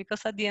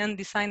 because at the end,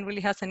 design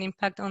really has an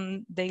impact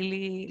on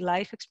daily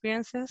life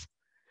experiences,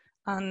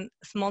 and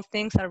small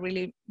things are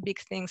really big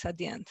things at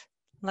the end.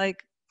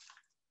 Like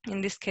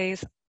in this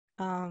case,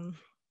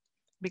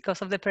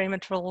 because of the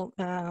perimeter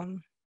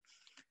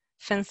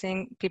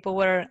fencing, people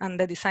were, and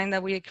the design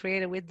that we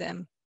created with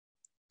them,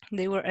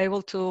 they were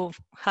able to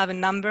have a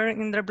number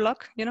in their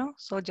block, you know,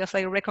 so just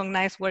like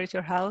recognize where is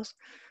your house.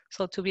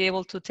 So to be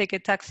able to take a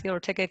taxi or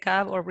take a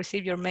cab or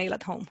receive your mail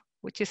at home,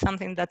 which is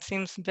something that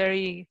seems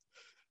very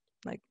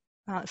like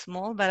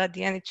small, but at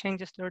the end it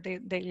changes their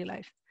daily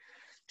life.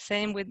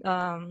 Same with,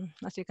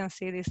 as you can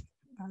see, this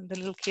the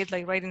little kid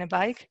like riding a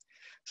bike.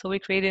 So we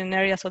created an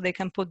area so they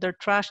can put their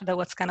trash that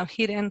was kind of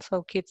hidden,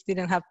 so kids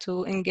didn't have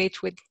to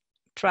engage with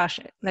trash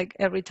like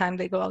every time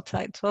they go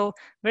outside. So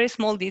very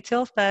small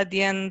details, but at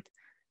the end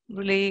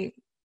really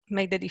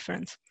make the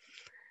difference.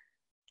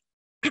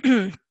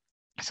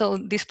 So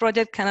this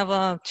project kind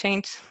of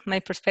changed my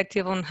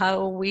perspective on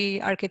how we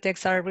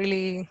architects are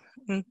really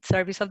in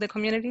service of the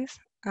communities.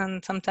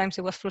 And sometimes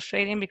it was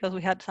frustrating because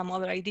we had some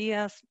other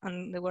ideas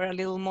and they were a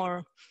little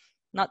more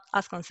not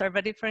as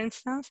conservative, for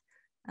instance.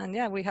 And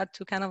yeah, we had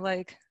to kind of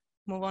like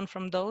move on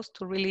from those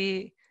to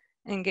really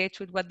engage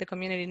with what the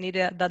community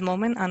needed at that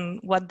moment and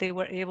what they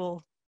were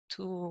able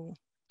to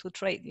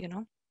trade, you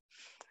know.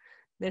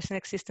 There's an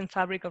existing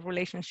fabric of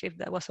relationship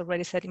that was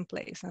already set in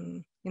place,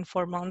 and in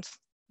 4 months,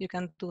 you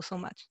can do so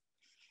much.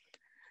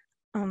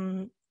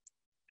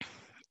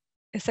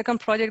 A second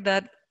project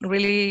that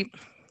really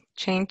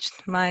changed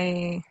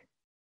my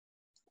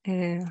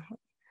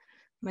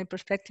my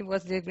perspective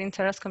was the Green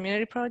Terrace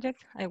Community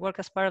Project. I work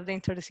as part of the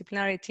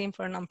interdisciplinary team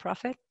for a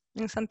nonprofit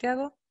in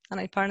Santiago, and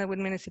I partner with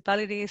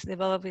municipalities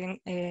developing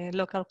a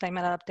local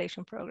climate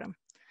adaptation program.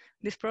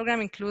 This program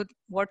includes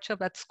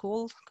workshops at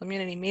schools,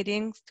 community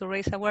meetings to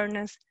raise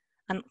awareness,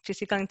 and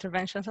physical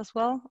interventions as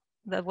well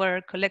that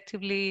were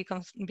collectively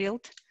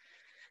built,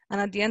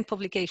 and at the end,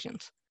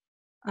 publications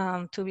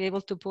to be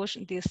able to push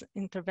these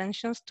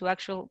interventions to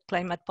actual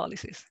climate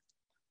policies,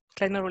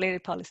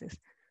 climate-related policies.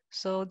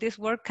 So this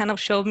work kind of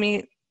showed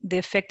me the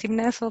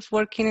effectiveness of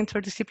working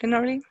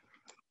interdisciplinarily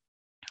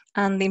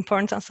and the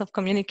importance of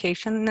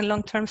communication in a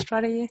long-term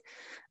strategy,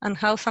 and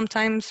how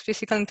sometimes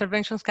physical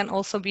interventions can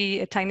also be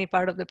a tiny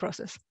part of the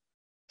process.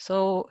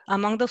 So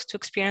among those two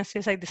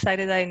experiences, I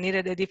decided I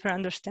needed a deeper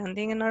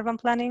understanding in urban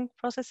planning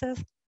processes,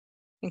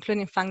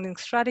 including funding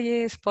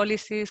strategies,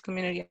 policies,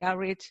 community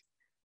outreach,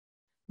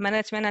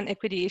 management, and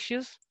equity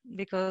issues,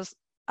 because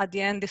at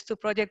the end, these two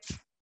projects,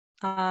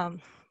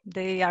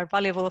 they are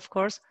valuable, of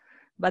course,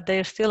 but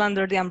they're still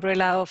under the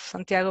umbrella of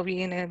Santiago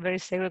being a very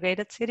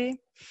segregated city,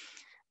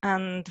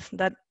 and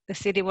that a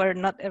city where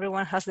not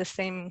everyone has the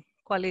same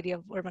quality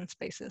of urban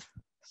spaces.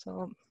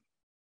 So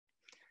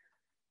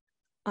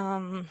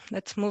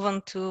let's move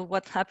on to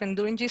what happened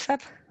during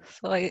GSAPP.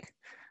 So I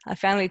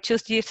finally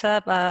chose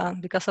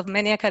GSAPP because of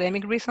many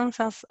academic reasons,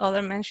 as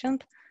others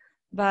mentioned,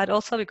 but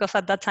also because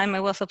at that time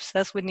I was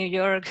obsessed with New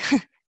York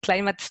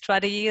climate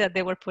strategy that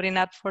they were putting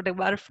up for the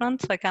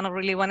waterfront. So I kind of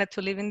really wanted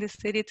to live in this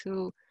city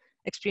to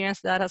experience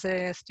that as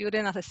a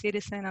student, as a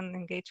citizen, and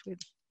engage with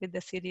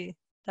the city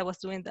that was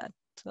doing that.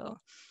 So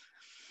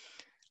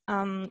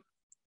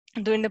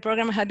during the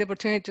program, I had the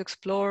opportunity to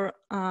explore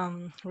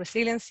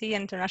resiliency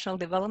and international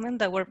development.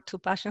 That were two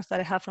passions that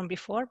I had from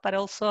before, but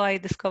also I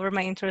discovered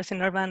my interest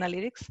in urban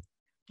analytics.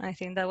 I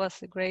think that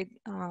was a great,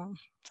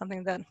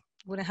 something that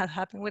wouldn't have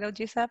happened without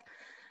GSAPP.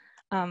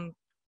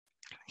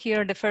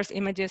 Here, the first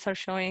images are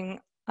showing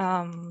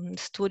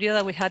studio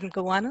that we had in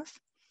Gowanus,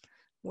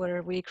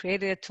 where we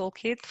created a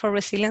toolkit for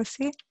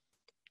resiliency.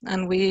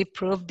 And we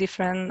proved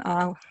different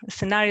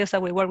scenarios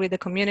that we work with the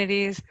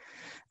communities,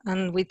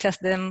 and we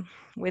test them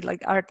with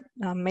like art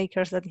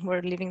makers that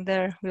were living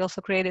there. We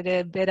also created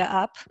a beta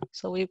app,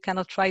 so we kind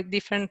of tried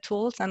different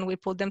tools and we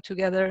put them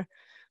together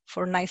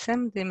for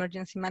NICEM, the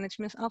Emergency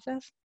Management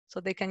Office, so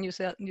they can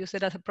use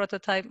it as a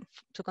prototype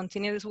to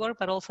continue this work,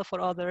 but also for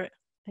other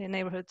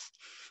neighborhoods.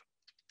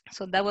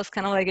 So that was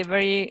kind of like a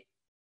very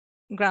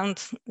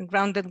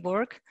grounded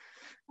work,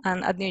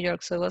 and at New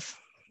York, so it was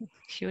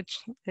huge.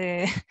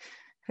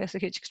 It was a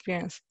huge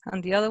experience.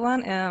 And the other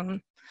one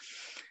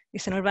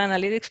is an urban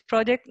analytics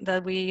project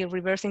that we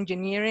reverse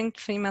engineering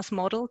FEMA's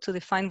model to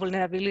define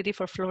vulnerability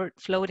for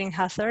floating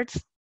hazards.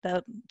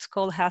 That's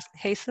called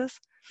HAZES.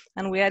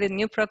 And we added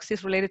new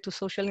proxies related to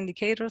social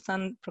indicators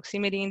and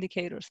proximity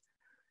indicators.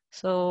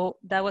 So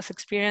that was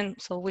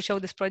experience. So we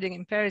showed this project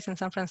in Paris and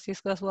San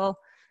Francisco as well.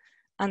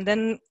 And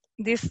then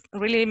this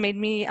really made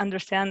me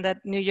understand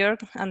that New York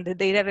and the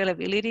data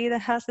availability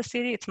that has the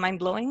city, it's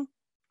mind-blowing,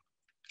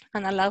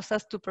 and allows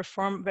us to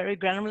perform very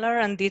granular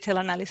and detailed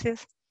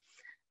analysis.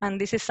 And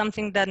this is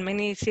something that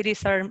many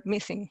cities are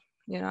missing,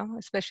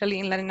 especially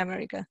in Latin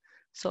America.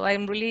 So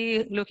I'm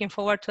really looking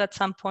forward to at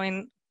some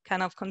point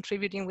kind of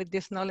contributing with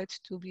this knowledge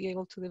to be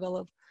able to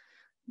develop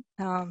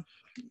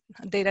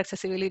data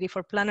accessibility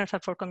for planners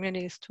and for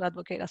communities to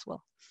advocate as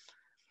well.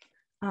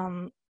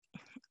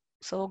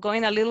 So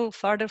going a little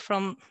farther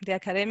from the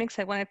academics,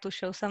 I wanted to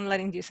show some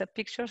LatinGSAPP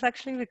pictures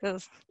actually,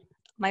 because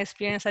my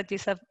experience at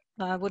GSAPP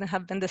wouldn't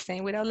have been the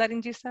same without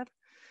LatinGSAPP.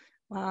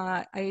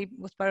 I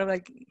was part of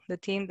like the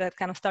team that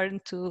kind of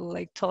started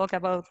to talk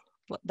about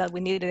that we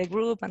needed a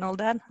group and all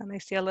that. And I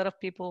see a lot of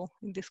people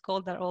in this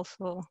call that are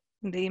also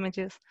in the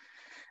images.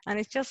 And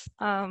it's just,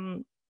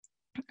 and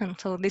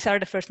so these are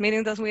the first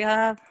meetings that we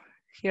have.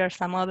 Here are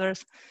some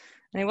others.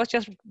 And it was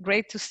just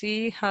great to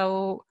see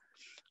how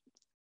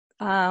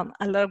a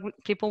lot of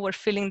people were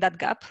filling that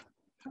gap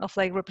of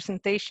like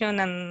representation,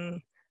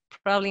 and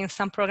probably in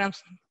some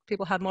programs,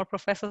 people had more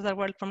professors that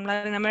were from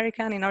Latin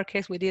America, and in our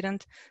case, we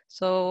didn't.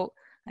 So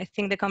I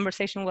think the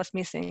conversation was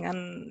missing,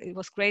 and it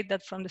was great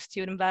that from the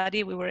student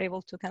body, we were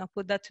able to kind of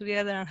put that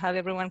together and have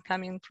everyone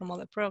coming from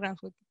other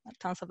programs with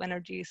tons of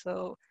energy.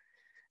 So,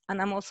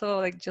 and I'm also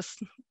like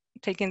just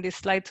taking this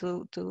slide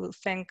to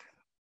thank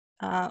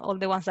all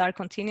the ones that are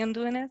continuing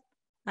doing it.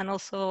 And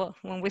also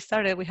when we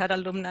started, we had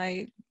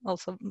alumni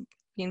also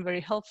being very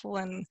helpful.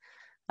 And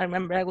I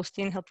remember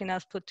Agustin helping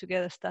us put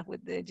together stuff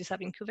with the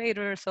GSAPP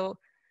incubator. So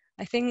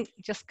I think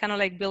just kind of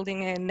like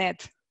building a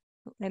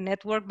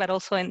network, but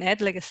also a net,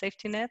 like a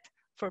safety net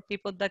for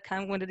people that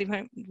come with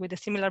a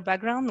similar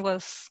background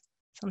was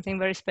something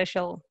very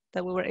special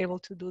that we were able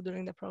to do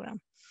during the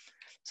program.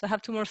 So I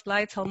have 2 more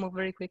slides. I'll move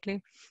very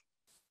quickly.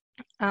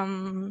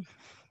 Yeah,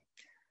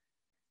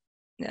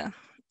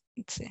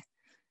 let's see.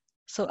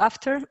 So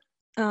after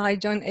I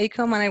joined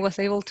ACOM, and I was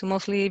able to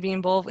mostly be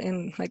involved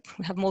in, like,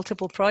 we have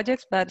multiple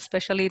projects, but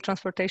especially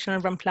transportation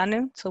urban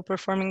planning. So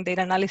performing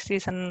data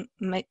analysis and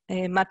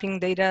mapping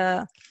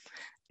data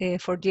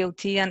for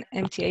DOT and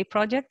MTA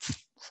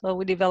projects. So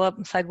we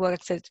developed sidewalk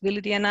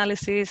accessibility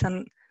analysis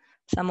and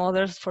some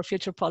others for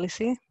future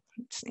policy.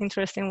 It's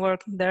interesting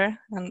work there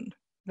and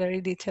very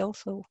detailed.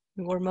 So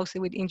we work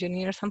mostly with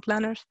engineers and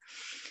planners.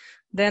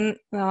 Then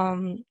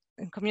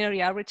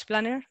community outreach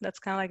planner, that's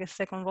kind of like a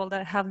second role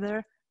that I have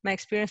there. My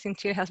experience in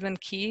Chile has been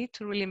key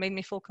to really make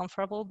me feel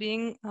comfortable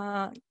being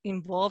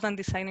involved and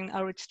designing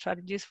outreach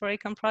strategies for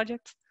ACOM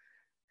projects.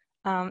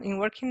 In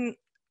working,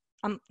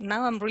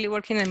 now I'm really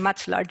working in a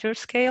much larger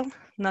scale,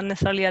 not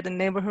necessarily at the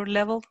neighborhood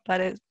level,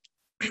 but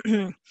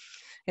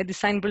a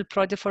design build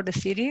project for the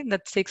city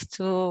that seeks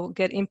to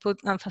get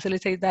input and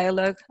facilitate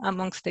dialogue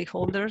among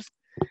stakeholders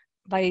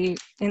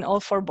in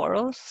all 4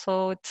 boroughs.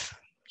 So it's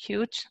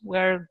huge.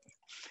 We're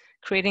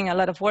creating a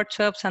lot of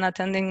workshops and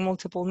attending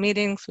multiple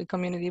meetings with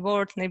community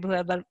boards,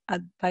 neighborhood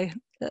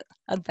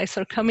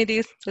advisor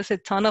committees. There's a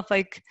ton of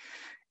like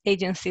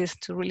agencies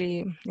to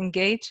really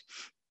engage.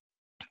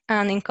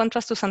 And in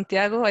contrast to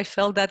Santiago, I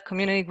felt that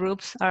community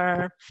groups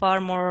are far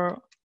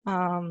more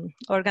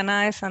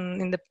organized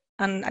and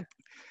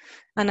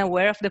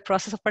aware of the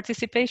process of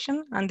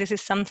participation. And this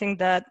is something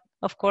that,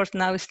 of course,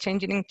 now is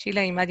changing in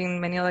Chile, I imagine in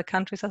many other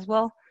countries as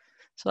well.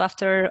 So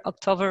after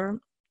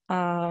October,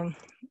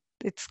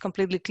 it's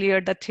completely clear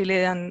that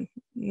Chile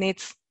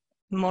needs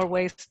more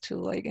ways to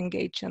like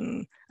engage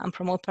and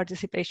promote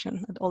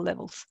participation at all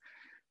levels.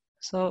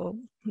 So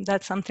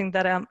that's something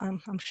that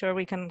I'm sure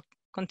we can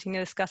continue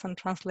to discuss and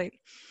translate.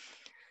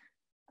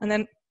 And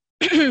then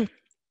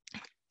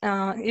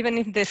even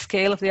if the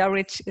scale of the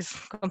outreach is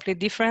completely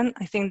different,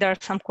 I think there are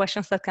some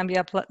questions that can be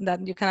that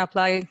you can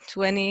apply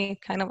to any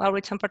kind of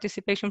outreach and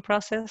participation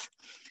process.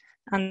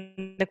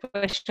 And the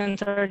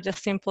questions are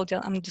just simple.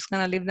 I'm just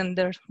gonna leave them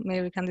there.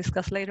 Maybe we can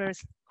discuss later.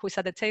 Who's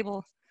at the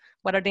table?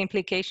 What are the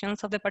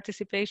implications of the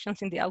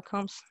participations in the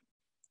outcomes?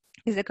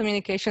 Is the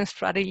communication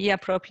strategy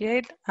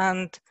appropriate?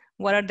 And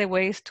what are the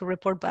ways to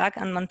report back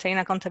and maintain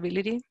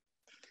accountability?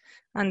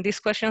 And these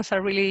questions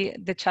are really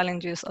the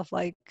challenges of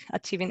like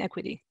achieving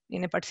equity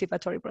in a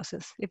participatory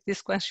process. If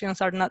these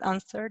questions are not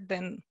answered,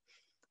 then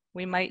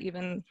we might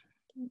even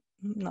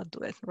not do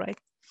it, right?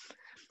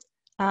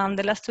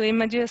 The last two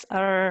images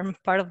are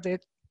part of the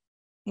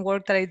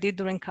work that I did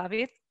during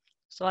COVID.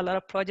 So a lot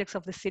of projects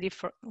of the city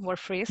were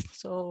freezed.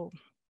 So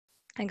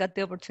I got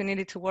the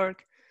opportunity to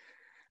work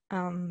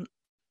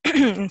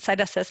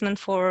inside assessment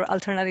for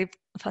alternative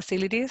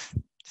facilities.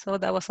 So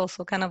that was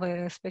also kind of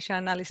a special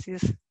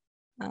analysis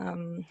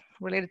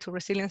related to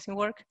resiliency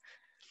work.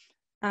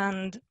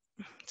 And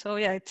so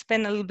yeah, it's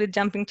been a little bit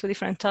jumping to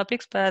different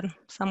topics, but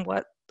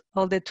somewhat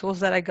all the tools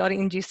that I got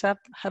in GSAPP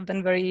have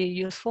been very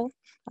useful.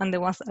 And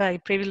the ones that I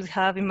previously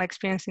have in my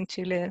experience in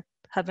Chile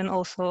have been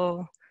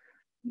also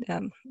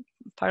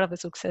part of the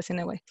success in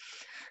a way.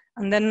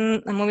 And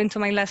then I'm moving to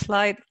my last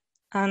slide.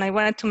 And I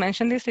wanted to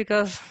mention this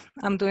because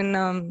I'm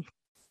doing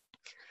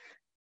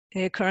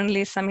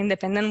currently some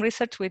independent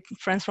research with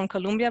friends from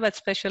Colombia, but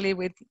especially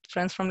with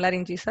friends from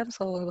LatinGSAPP.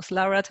 So it was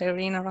Laura,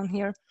 Tyrene around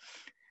here.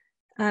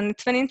 And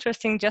it's been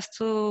interesting just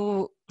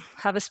to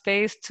have a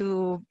space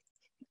to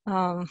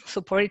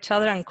support each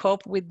other and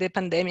cope with the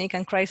pandemic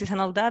and crisis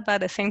and all that, but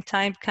at the same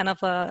time kind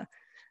of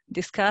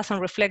discuss and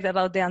reflect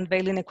about the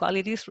unveiled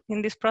inequalities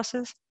in this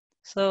process.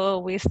 So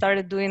we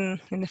started doing,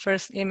 in the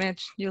first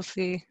image, you'll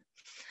see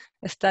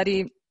a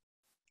study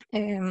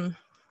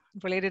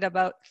related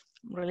about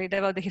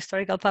the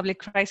historical public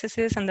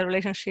crises and the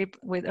relationship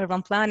with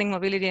urban planning,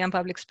 mobility, and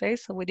public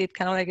space. So we did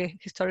kind of like a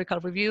historical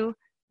review.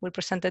 We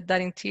presented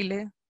that in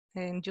Chile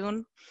in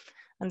June.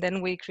 And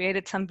then we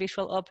created some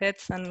visual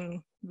op-eds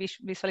and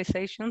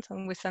visualizations,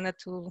 and we sent it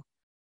to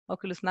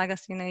Oculus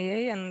Magazine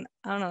AA. And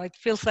I don't know, it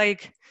feels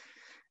like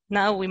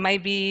now we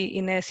might be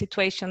in a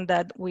situation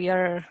that we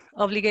are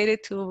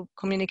obligated to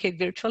communicate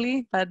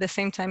virtually, but at the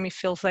same time, it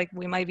feels like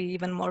we might be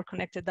even more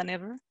connected than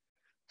ever.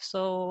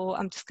 So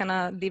I'm just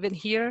gonna leave it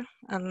here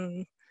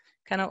and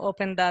kind of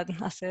open that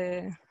as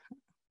a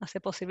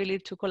possibility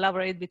to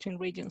collaborate between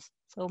regions.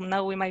 So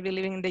now we might be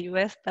living in the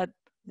US, but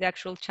the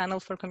actual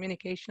channels for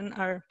communication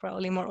are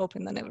probably more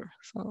open than ever.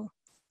 So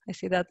I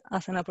see that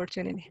as an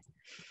opportunity.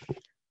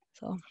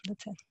 So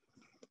that's it.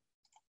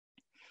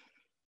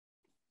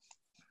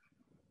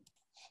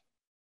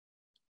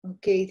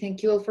 Okay,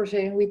 thank you all for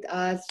sharing with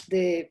us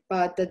the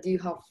path that you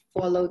have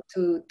followed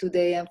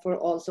today, and for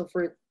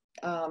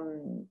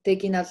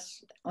taking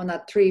us on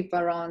a trip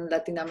around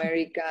Latin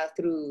America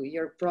through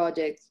your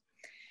projects.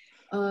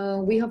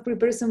 We have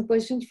prepared some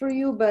questions for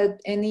you,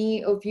 but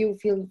any of you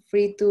feel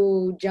free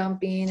to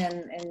jump in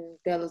and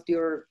tell us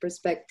your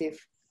perspective.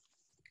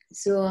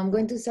 So I'm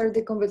going to start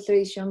the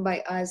conversation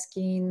by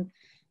asking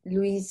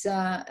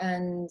Luiza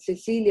and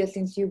Cecilia,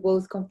 since you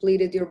both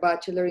completed your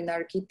bachelor in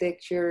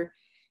architecture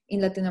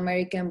in Latin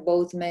America and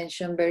both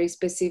mentioned very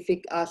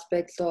specific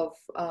aspects of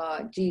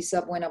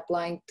GSAPP when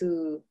applying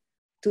to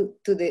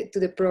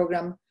the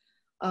program.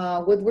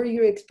 What were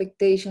your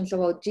expectations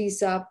about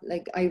GSAPP?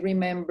 Like, I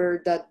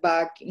remember that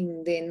back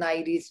in the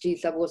 90s,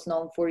 GSAPP was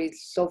known for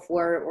its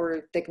software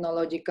or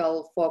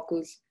technological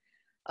focus.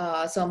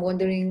 So I'm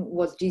wondering,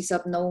 was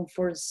GSAPP known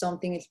for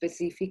something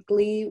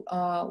specifically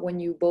when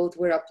you both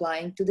were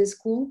applying to the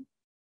school?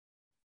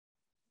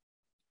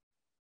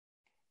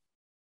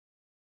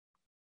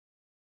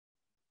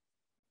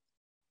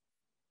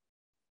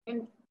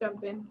 And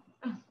jump in.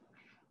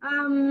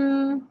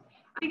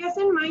 I guess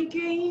in my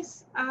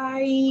case,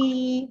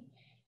 I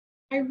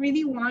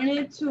really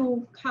wanted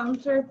to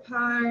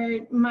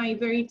counterpart my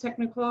very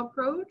technical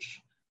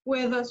approach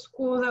with a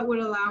school that would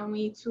allow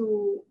me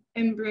to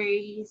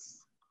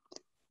embrace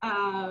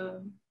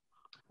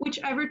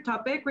whichever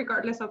topic,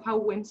 regardless of how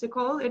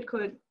whimsical it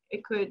could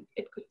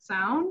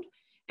sound.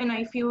 And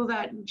I feel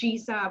that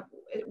GSAPP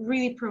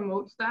really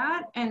promotes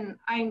that. And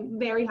I'm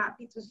very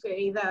happy to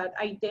say that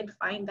I did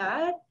find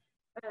that.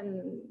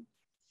 And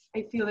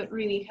I feel it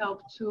really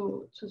helped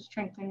to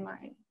strengthen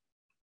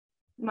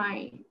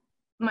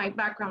my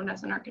background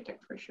as an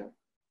architect, for sure.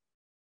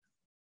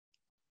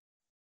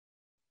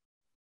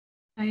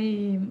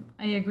 I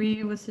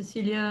agree with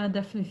Cecilia. I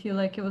definitely feel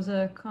like it was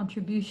a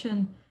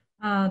contribution.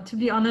 To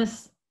be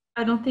honest,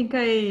 I don't think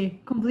I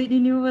completely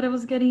knew what I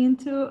was getting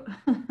into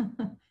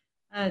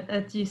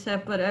at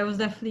GSAPP, but I was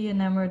definitely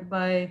enamored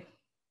by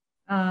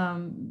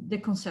the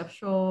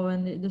conceptual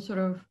and the sort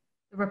of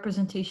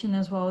representation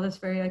as well. That's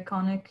very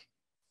iconic.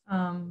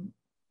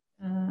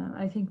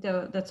 I think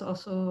that's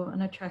also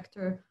an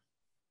attractor.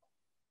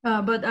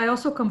 But I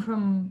also come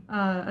from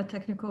a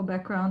technical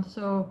background,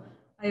 so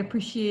I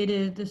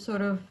appreciated the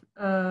sort of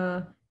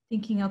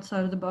thinking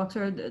outside of the box,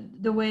 or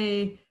the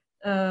way,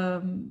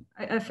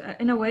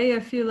 in a way, I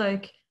feel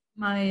like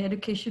my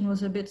education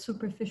was a bit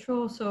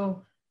superficial.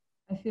 So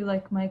I feel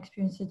like my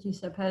experience at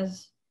GSAPP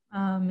has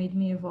made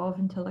me evolve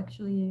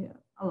intellectually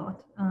a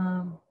lot.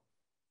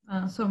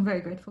 So I'm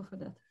very grateful for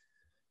that.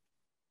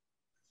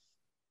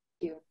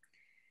 Thank you.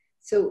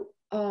 So,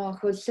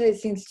 Jose,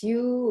 since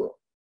you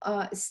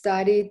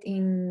studied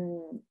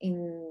in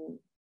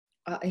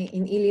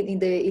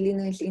the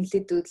Illinois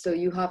Institute, so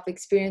you have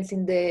experience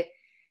in the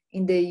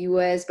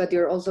US, but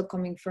you're also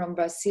coming from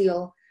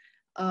Brazil.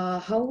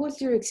 How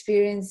was your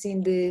experience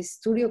in the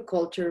studio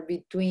culture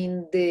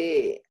between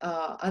the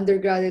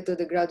undergraduate or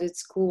the graduate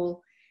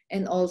school,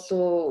 and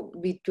also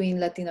between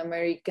Latin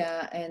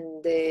America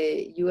and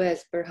the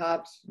US?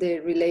 Perhaps the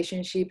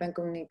relationship and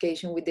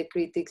communication with the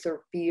critics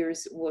or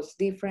peers was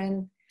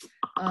different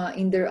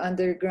in their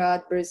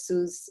undergrad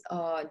versus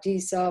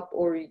GSAPP,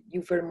 or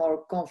you feel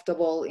more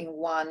comfortable in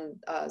one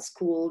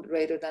school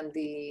rather than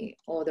the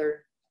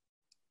other?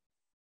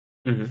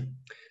 Mm-hmm.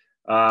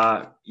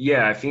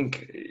 Yeah, I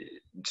think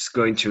just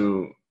going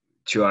to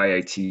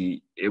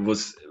IIT, it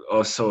was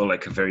also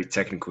like a very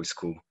technical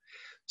school.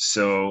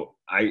 So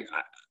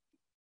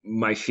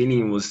my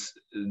feeling was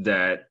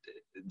that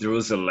there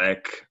was a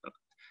lack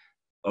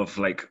of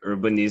like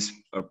urbanism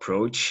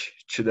approach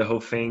to the whole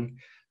thing.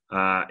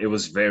 It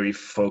was very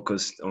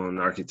focused on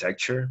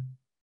architecture,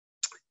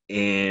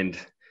 and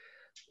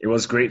it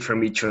was great for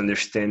me to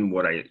understand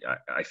what I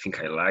think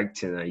I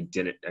liked and I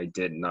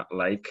did not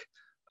like.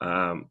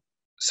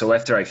 So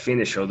after I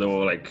finished, although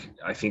like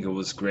I think it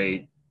was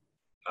great,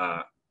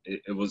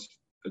 it was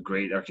a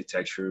great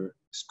architecture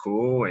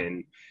school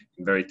and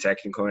very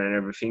technical and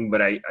everything,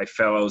 but I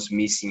felt I was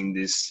missing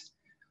this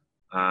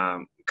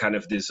kind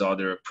of this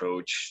other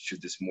approach to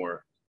this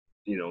more,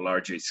 you know,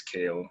 larger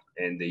scale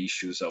and the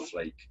issues of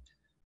like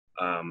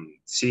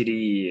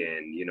city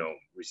and, you know,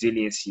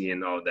 resiliency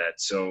and all that.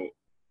 So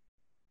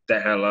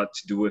that had a lot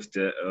to do with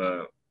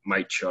the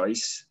my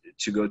choice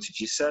to go to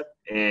GSAPP.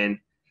 And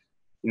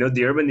you know,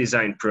 the urban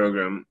design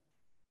program,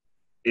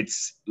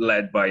 it's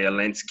led by a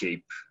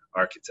landscape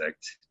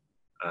architect,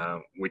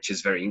 which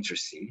is very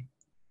interesting.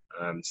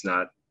 It's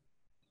not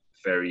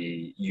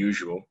very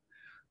usual,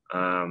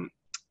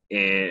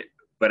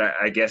 but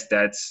I guess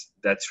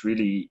that's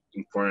really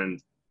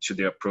important to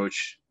the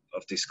approach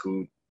of the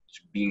school,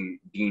 to being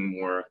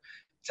more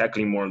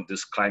tackling more of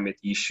these climate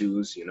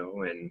issues, you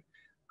know, and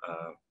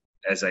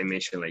as I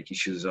mentioned, like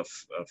issues of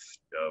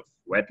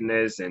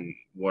wetness and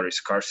water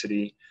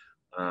scarcity.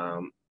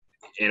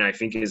 And I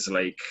think it's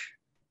like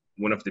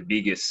one of the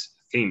biggest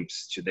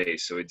themes today.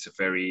 So it's a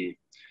very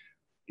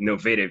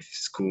innovative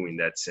school in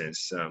that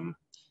sense.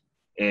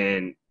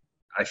 And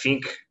I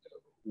think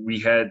we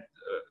had,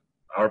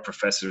 our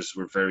professors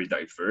were very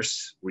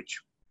diverse, which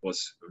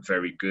was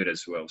very good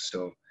as well.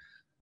 So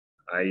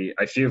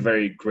I feel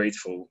very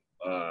grateful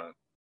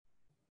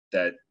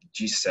that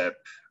GSAPP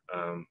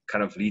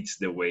kind of leads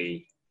the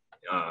way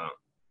on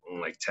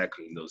like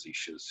tackling those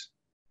issues.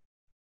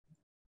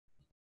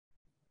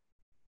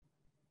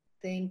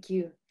 Thank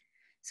you.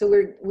 So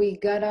we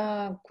got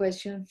a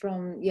question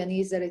from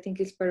Yanis that I think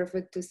is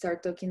perfect to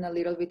start talking a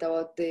little bit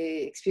about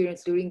the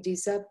experience during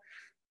GSAPP.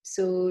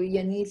 So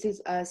Yanis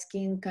is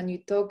asking, can you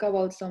talk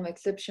about some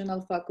exceptional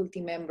faculty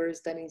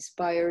members that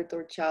inspired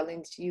or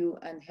challenged you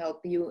and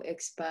help you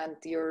expand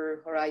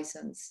your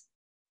horizons?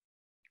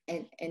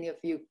 And any of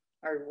you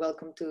are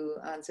welcome to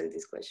answer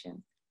this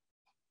question.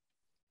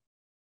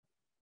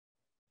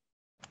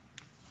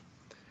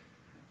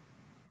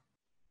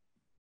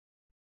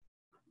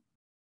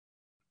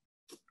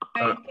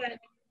 I can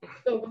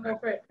go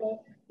for it.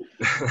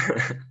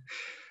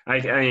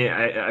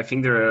 I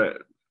think there are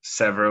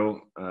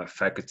several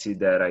faculty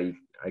that I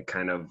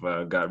kind of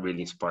got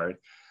really inspired.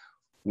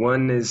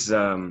 One is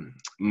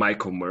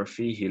Michael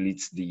Murphy.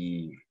 He's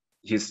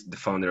the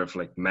founder of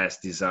like Mass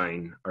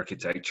Design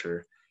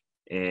Architecture,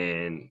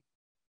 and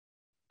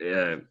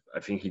I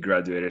think he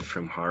graduated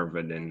from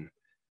Harvard, and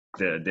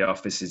the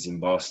office is in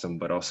Boston,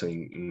 but also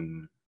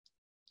in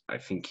I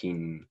think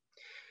in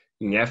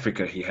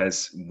Africa he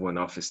has one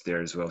office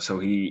there as well. So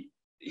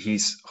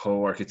his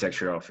whole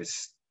architecture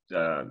office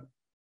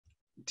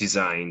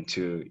designed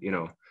to, you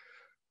know,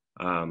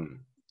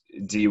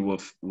 deal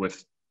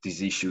with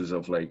these issues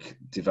of like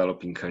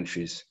developing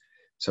countries.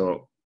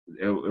 So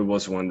it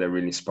was one that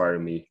really inspired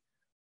me.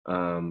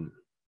 And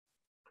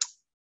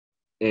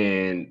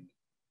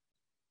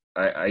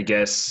I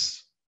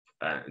guess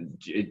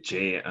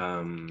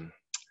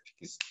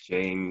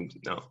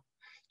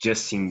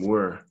Justin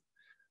Moore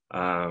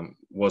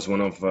was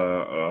one of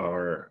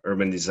our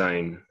urban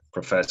design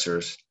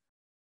professors,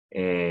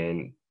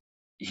 and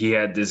he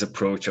had this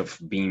approach of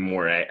being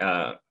more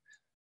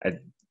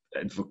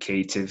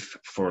advocative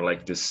for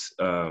like this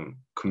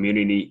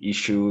community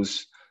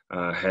issues,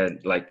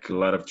 had like a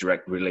lot of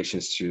direct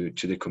relations to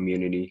the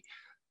community,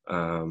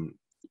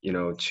 you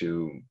know,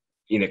 to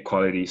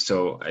inequality.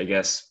 So I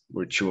guess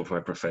were two of my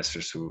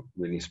professors who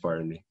really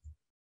inspired me.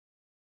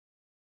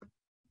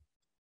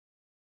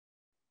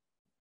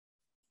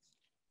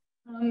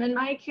 In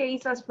my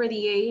case, as for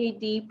the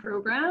AAD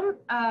program,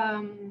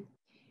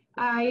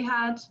 I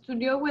had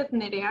studio with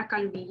Nerea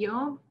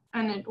Calvillo,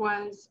 and it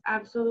was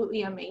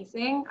absolutely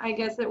amazing. I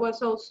guess it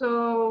was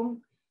also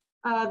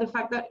the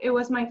fact that it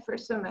was my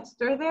first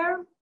semester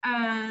there.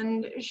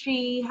 And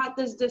she had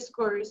this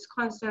discourse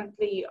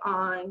constantly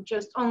on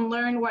just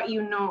unlearn what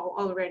you know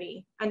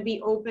already and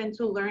be open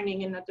to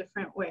learning in a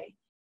different way.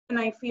 And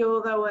I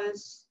feel that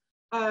was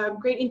a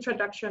great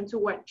introduction to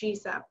what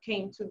GSAPP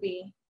came to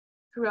be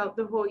throughout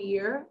the whole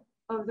year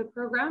of the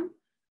program.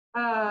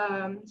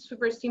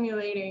 Super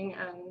stimulating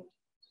and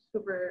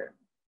super,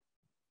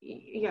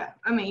 yeah,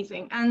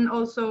 amazing. And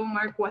also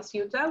Mark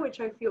Wasiuta,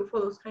 which I feel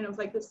follows kind of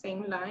like the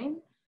same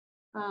line.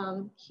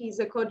 He's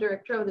a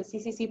co-director of the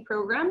CCC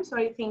program, so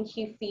I think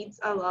he feeds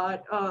a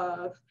lot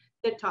of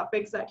the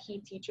topics that he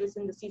teaches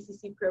in the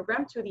CCC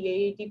program to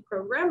the AAD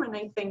program, and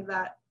I think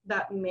that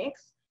that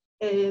mix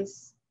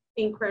is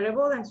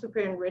incredible and super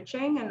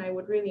enriching, and I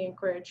would really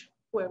encourage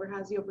whoever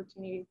has the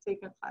opportunity to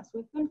take a class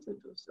with him to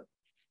do so.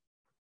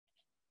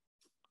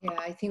 Yeah,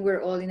 I think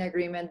we're all in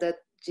agreement that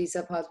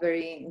GSAPP has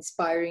very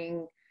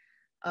inspiring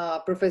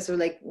professor.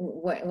 Like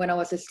when I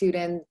was a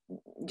student,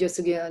 just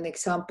to give an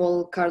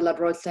example, Carla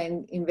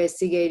Rothstein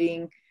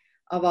investigating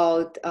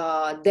about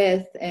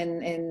death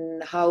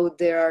and how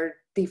there are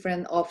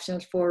different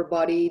options for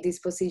body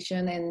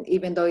disposition. And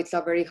even though it's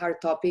a very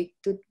hard topic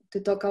to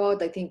talk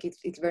about, I think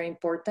it's very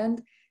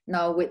important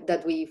now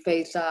that we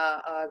face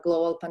a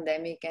global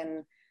pandemic,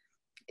 and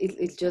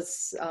it's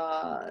just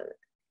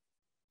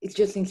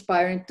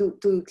inspiring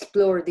to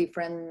explore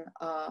different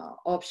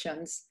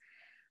options.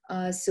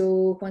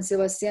 So Juan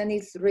Sebastian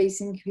is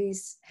raising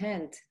his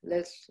hand.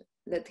 Let's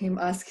let him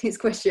ask his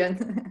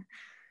question.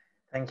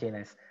 Thank you,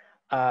 Ines.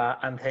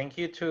 And thank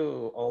you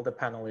to all the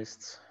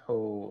panelists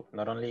who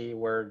not only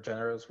were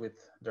generous with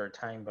their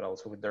time, but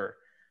also with their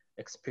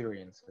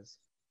experiences.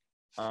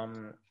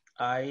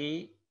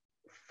 I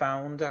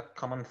found a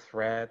common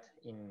thread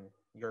in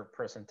your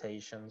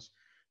presentations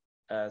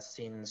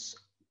since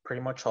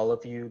pretty much all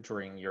of you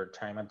during your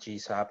time at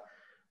GSAPP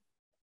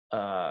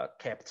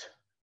kept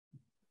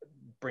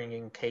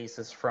bringing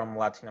cases from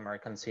Latin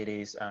American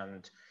cities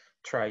and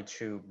try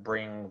to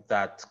bring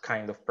that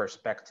kind of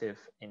perspective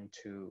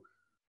into,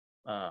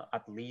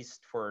 at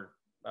least for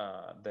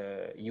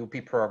the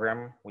UP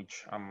program,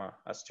 which I'm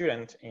a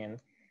student in,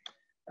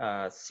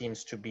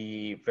 seems to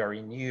be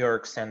very New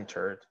York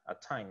centered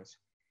at times.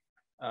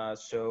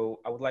 So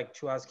I would like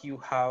to ask you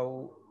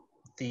how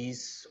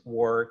this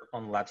work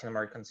on Latin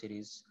American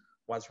cities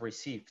was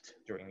received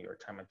during your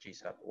time at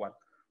GSAPP.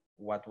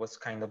 What was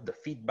kind of the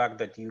feedback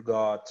that you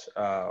got?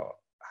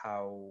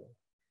 How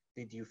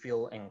did you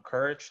feel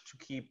encouraged to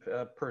keep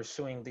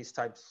pursuing these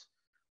types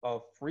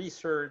of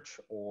research,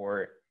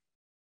 or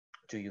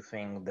do you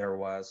think there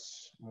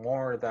was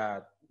more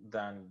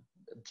than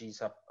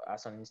GSAPP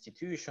as an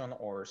institution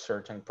or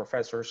certain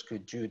professors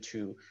could do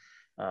to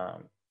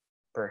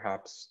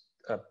perhaps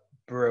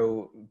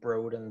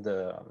broaden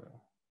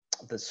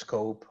the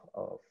scope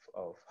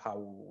of how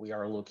we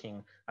are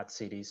looking at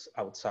cities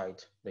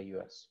outside the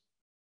US?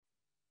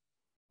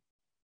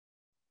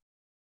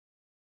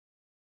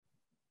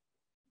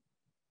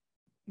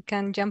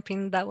 Can jump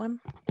in that one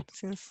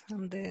since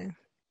I'm the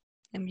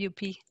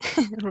MUP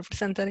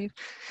representative.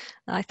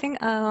 I think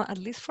at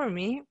least for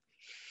me,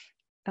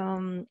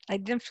 I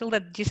didn't feel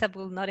that GSAPP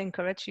will not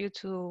encourage you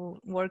to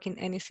work in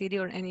any city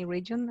or any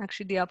region,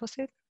 actually the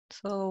opposite.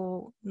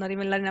 So not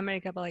even Latin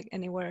America, but like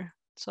anywhere.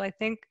 So I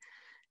think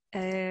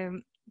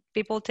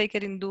people take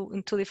it in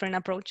two different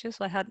approaches.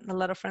 So I had a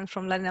lot of friends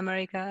from Latin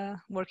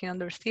America working on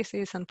their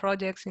thesis and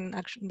projects in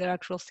their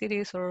actual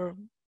cities or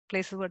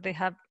places where they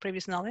have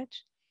previous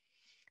knowledge.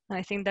 And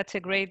I think that's a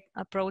great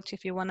approach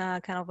if you want to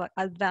kind of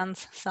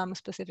advance some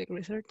specific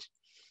research.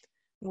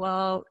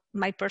 Well,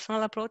 my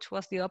personal approach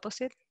was the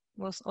opposite.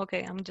 Was,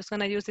 okay, I'm just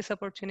going to use this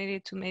opportunity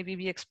to maybe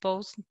be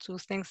exposed to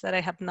things that I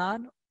have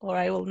not, or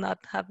I will not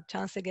have a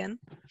chance again.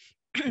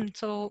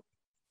 So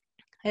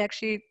I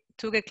actually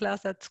took a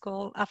class that's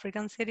called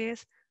African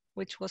Cities,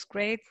 which was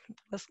great. It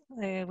was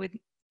with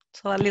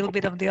so a little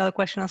bit of the other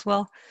question as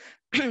well,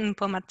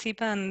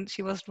 Pomatipa, and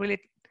she was really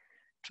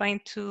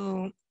trying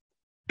to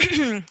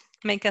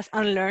make us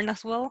unlearn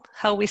as well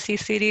how we see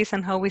cities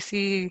and how we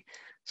see,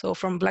 so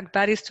from Black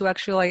bodies to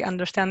actually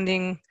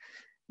understanding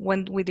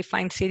when we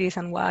define cities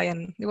and why.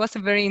 And it was a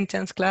very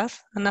intense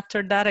class. And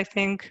after that, I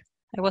think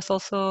I was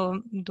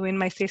also doing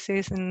my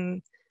thesis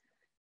in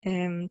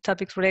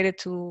topics related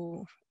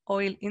to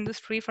oil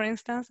industry, for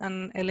instance,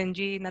 and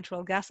LNG,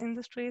 natural gas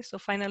industry. So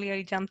finally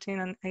I jumped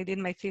in and I did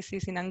my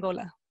thesis in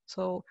Angola.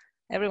 So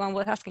everyone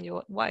was asking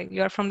you, why?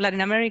 You are from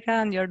Latin America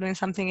and you're doing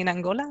something in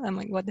Angola? I'm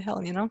like, what the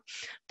hell, you know?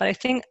 But I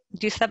think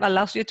GSAPP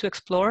allows you to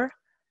explore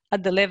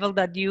at the level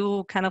that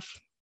you kind of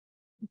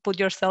put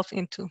yourself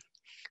into.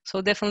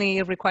 So definitely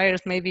it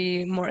requires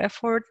maybe more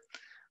effort,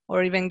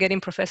 or even getting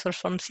professors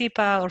from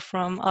CIPA or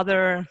from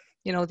other,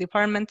 you know,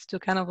 departments to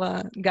kind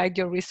of guide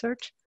your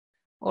research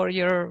or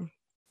your,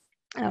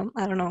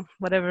 I don't know,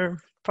 whatever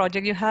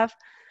project you have.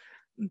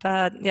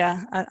 But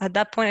yeah, at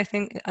that point, I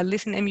think at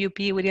least in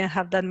MUP, we didn't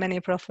have that many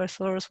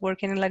professors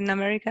working in Latin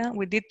America.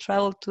 We did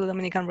travel to the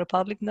Dominican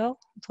Republic though.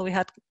 So we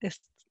had a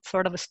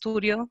sort of a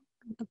studio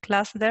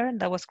class there.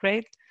 That was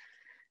great.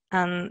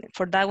 And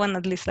for that one,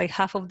 at least like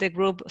half of the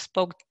group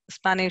spoke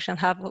Spanish and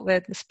half of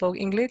it spoke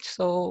English.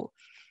 So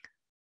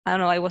I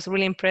don't know, I was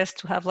really impressed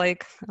to have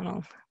like, I don't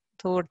know,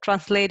 to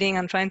translating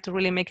and trying to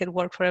really make it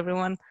work for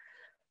everyone.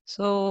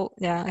 So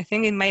yeah, I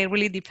think it might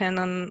really depend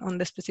on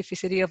the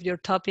specificity of your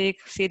topic,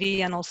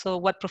 city, and also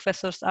what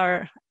professors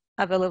are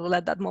available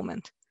at that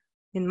moment.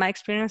 In my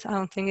experience, I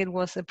don't think it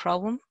was a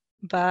problem,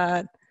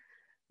 but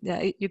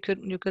yeah, you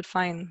could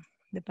find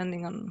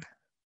depending on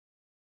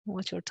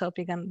what's your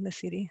topic and the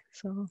city.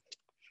 So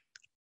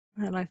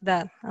I don't know if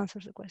that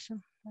answers the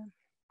question.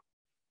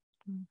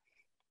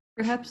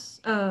 Perhaps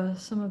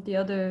some of the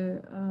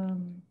other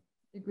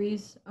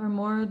degrees are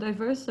more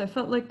diverse. I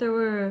felt like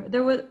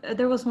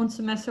there was one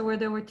semester where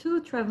there were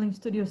 2 traveling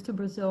studios to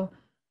Brazil,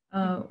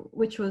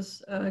 which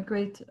was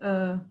great.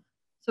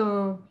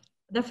 So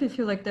I definitely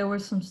feel like there were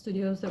some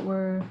studios that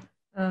were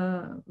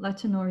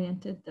Latin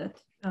oriented,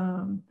 that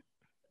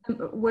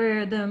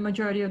where the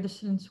majority of the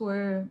students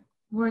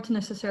weren't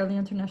necessarily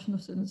international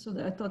students. So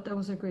I thought that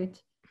was a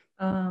great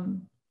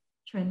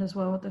trend as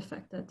well, with the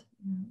fact that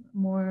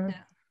more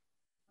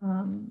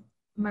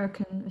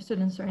American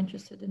students are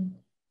interested in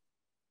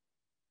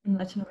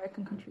Latin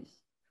American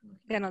countries.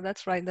 Yeah, no,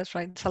 that's right. That's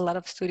right. It's a lot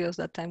of studios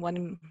that time,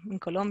 one in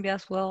Colombia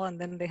as well. And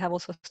then they have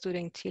also a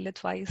studio in Chile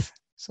twice.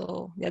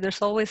 So yeah,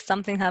 there's always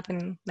something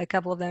happening, like a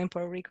couple of them in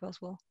Puerto Rico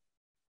as well.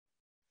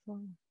 So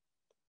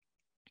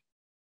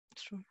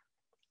it's true.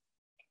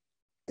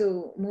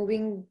 So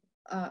moving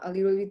a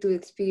little bit to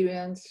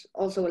experience,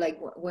 also like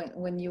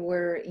when you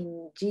were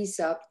in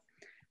GSAPP,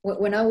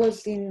 when I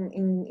was in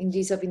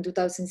GSAPP in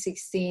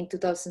 2016,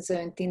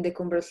 2017, the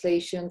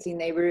conversations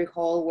in Avery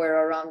Hall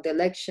were around the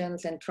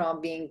elections and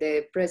Trump being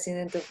the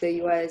president of the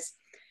US.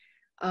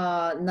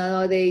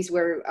 Nowadays,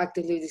 we're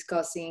actively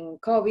discussing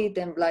COVID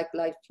and Black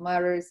Lives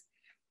Matters.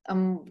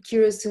 I'm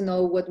curious to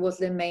know what was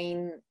the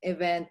main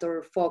event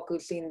or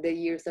focus in the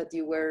years that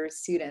you were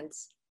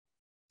students.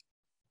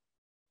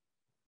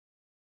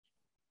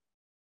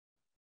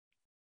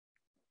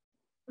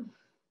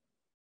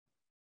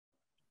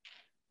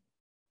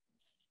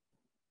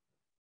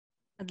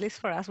 At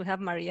least for us, we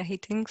have Maria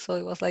hitting, so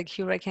it was like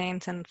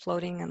hurricanes and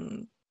flooding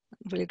and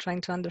really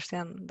trying to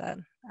understand that.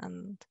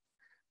 And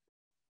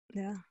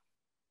yeah.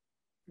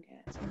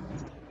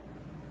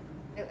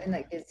 And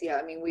I guess, yeah,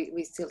 I mean,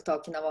 we're still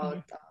talking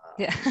about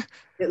yeah.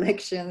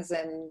 elections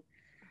and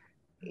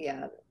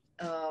yeah,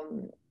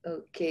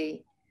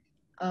 okay.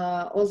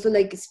 Also,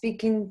 like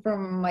speaking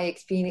from my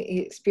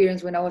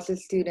experience when I was a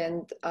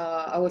student,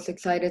 I was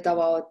excited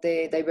about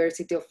the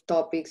diversity of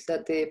topics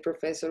that the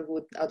professor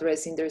would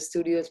address in their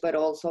studios, but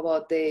also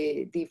about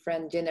the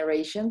different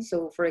generations.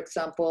 So for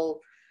example,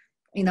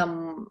 in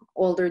an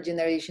older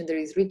generation, there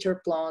is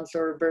Richard Plons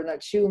or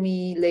Bernard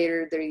Schumi.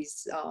 Later, there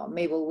is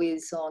Mabel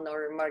Wilson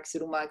or Mark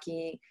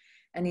Surumaki.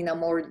 And in a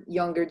more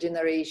younger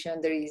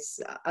generation, there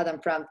is Adam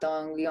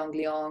Frampton,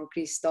 Leon,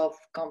 Christophe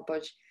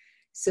Compoch.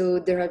 So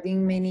there have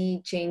been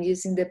many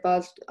changes in the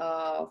past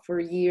for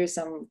years.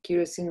 I'm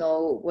curious to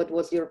know what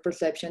was your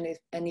perception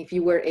and if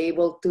you were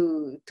able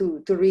to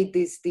read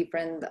these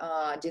different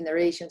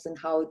generations and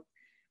how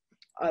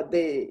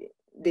the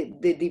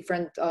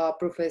different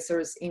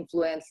professors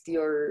influenced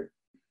your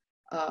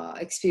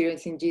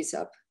experience in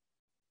GSAPP.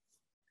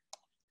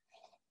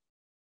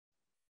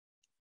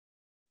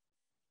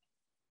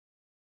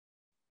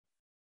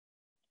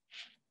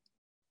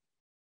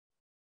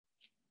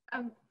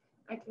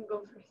 I can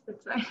go first,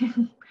 that's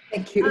fine.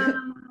 Thank you.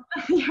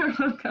 You're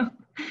welcome.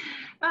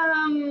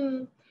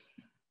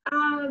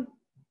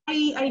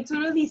 I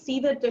totally see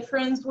the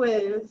difference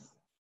with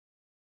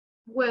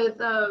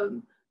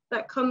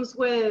that comes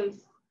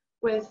with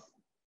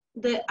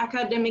the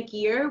academic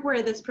year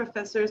where these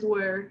professors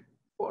were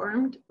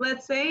formed,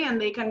 let's say, and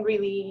they can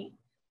really,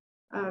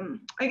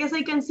 I guess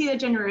I can see the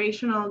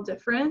generational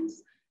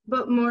difference,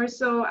 but more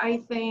so I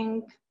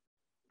think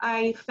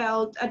I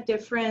felt a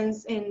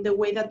difference in the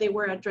way that they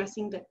were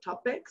addressing the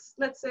topics,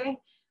 let's say.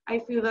 I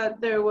feel that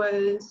there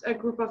was a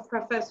group of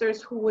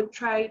professors who would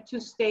try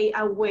to stay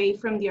away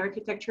from the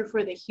architecture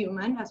for the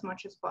human as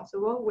much as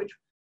possible, which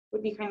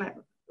would be kind of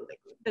like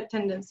the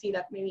tendency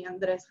that maybe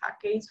Andres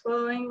Jaque is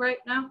following right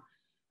now.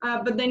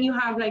 But then you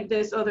have like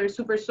this other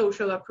super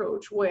social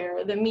approach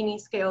where the mini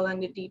scale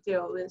and the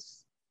detail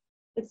it's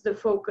the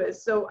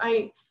focus. So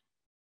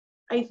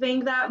I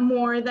think that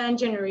more than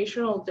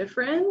generational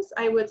difference,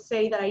 I would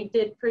say that I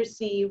did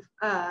perceive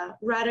a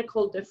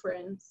radical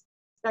difference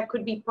that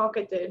could be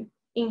pocketed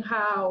in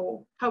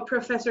how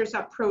professors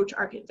approach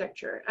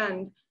architecture,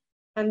 and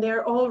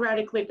they're all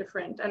radically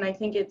different. And I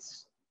think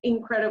it's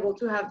incredible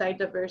to have that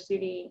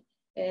diversity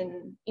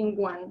in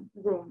one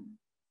room.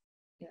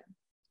 Yeah,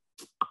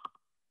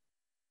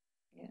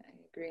 I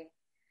agree.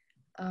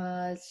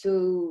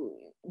 So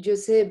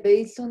Jose,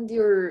 based on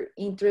your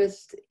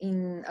interest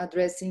in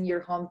addressing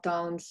your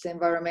hometown's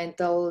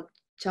environmental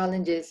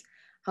challenges,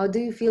 how do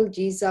you feel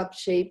GSAPP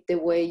shaped the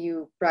way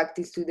you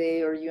practice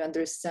today or you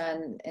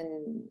understand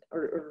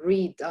or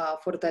read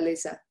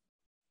Fortaleza?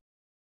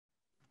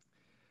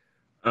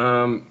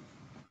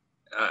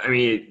 I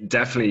mean,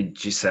 definitely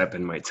GSAPP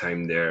in my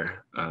time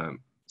there,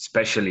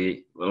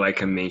 especially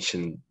like I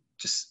mentioned,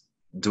 just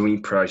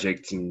doing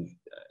projects in,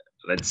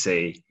 let's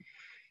say,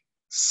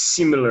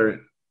 similar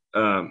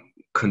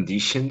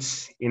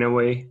conditions in a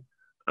way.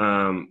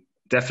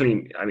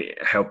 Definitely, I mean,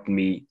 helped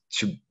me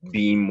to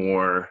be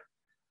more,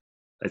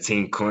 let's say,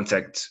 in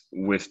contact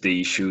with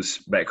the issues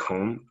back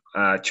home.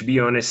 To be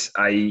honest,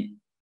 I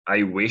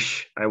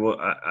wish I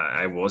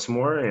was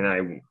more, and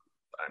I'm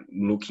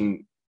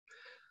looking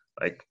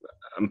like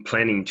I'm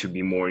planning to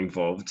be more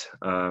involved.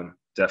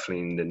 Definitely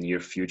in the near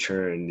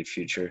future, in the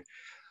future,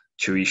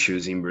 to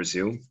issues in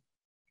Brazil.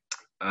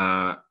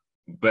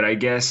 But I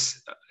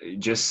guess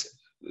just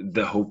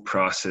the whole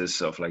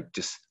process of like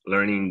just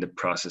learning the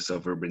process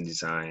of urban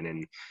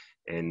design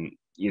and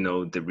you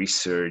know the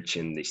research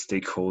and the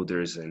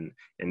stakeholders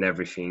and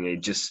everything,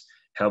 it just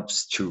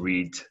helps to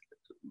read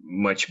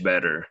much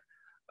better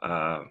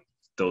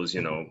those,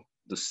 you know,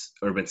 those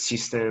urban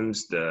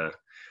systems, the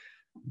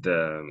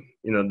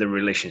you know the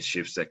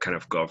relationships that kind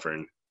of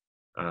govern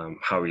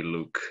how we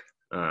look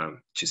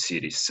to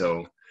cities.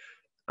 So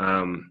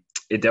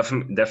it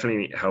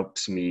definitely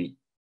helps me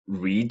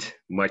read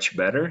much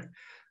better,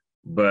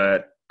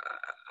 but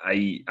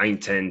I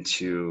intend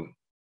to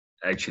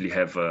actually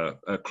have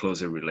a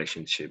closer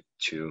relationship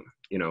to,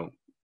 you know,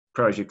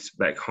 projects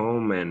back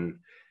home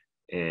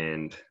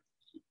and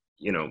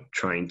you know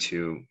trying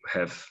to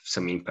have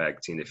some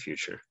impact in the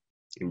future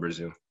in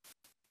Brazil.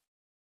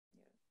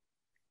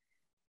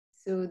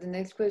 So the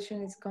next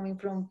question is coming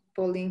from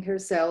Pauline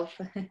herself.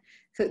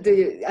 So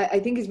I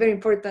think it's very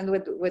important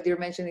what you're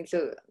mentioning.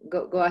 So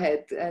go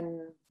ahead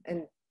and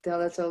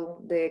tell us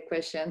all the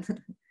question.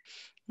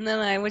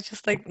 No, I was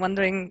just like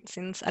wondering,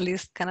 since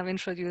Alice kind of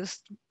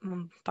introduced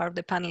part of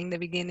the panel in the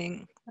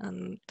beginning,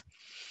 and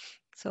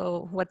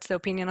so what's the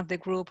opinion of the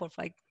group of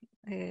like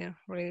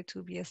related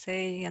to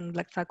BSA and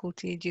Black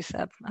faculty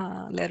GSAPP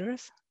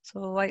letters?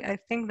 So I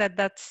think that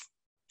that's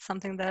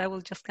something that I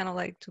will just kind of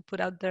like to put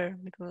out there,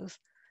 because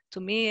to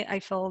me, I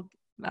felt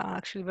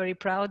actually very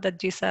proud that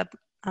GSAPP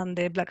and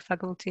the Black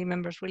faculty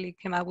members really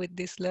came out with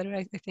this letter.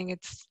 I think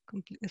it's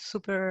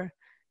super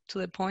to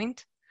the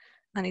point,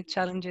 and it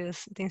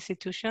challenges the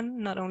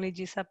institution, not only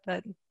GSAPP,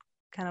 but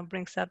kind of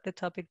brings up the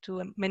topic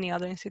to many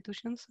other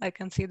institutions. I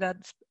can see that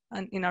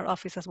in our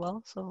office as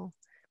well. So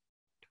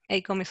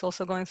ACOM is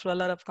also going through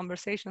a lot of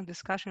conversations,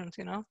 discussions,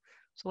 you know.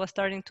 So we're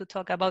starting to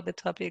talk about the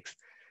topics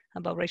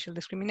about racial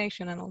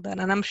discrimination and all that.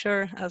 And I'm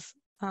sure, as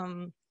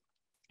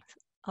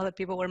other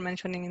people were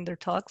mentioning in their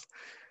talks,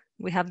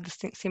 we have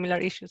similar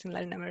issues in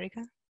Latin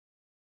America.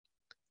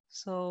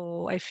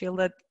 So I feel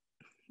that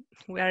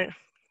we are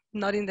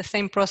not in the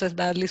same process,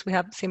 but at least we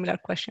have similar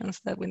questions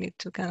that we need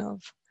to kind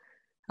of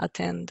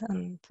attend.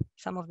 And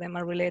some of them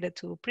are related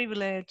to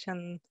privilege.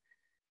 And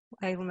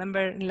I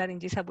remember in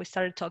LatinGSAPP, we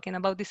started talking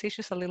about these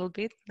issues a little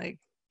bit, like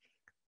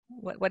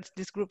what's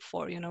this group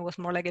for? You know, was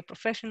more like a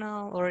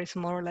professional, or it's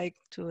more like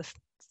to a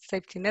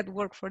safety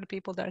network for the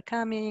people that are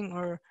coming,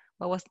 or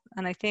what was,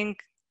 and I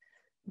think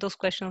those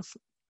questions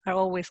are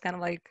always kind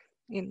of like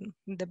in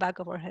the back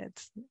of our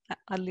heads,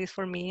 at least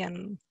for me.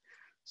 And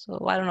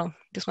so I don't know,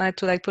 just wanted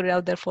to like put it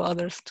out there for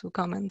others to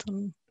comment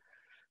on.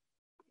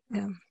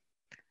 Yeah.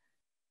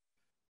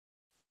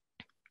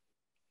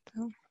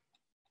 So.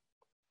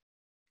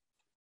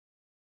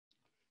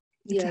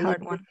 It's a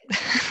hard one.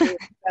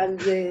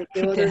 The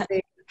other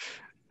day,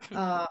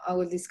 I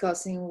was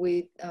discussing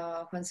with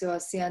Juan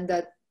Sebastian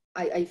that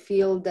I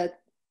feel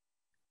that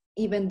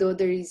even though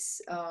there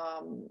is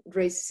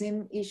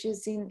racism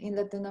issues in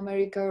Latin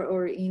America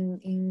or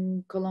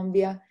in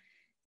Colombia,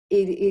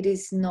 it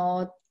is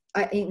not,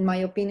 in my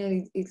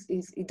opinion,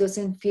 it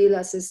doesn't feel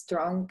as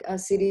strong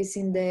as it is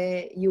in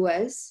the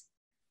US.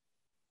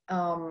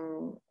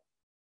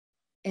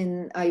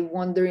 And I'm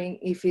wondering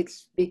if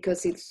it's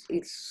because it's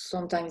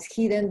sometimes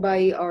hidden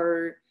by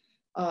our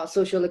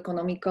social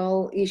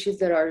economical issues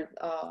that are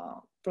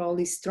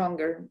probably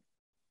stronger.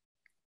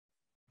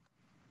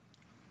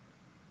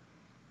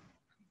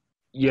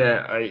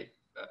 Yeah, I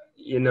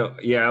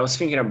was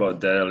thinking about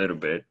that a little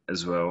bit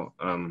as well,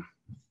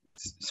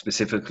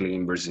 specifically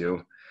in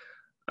Brazil.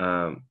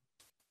 I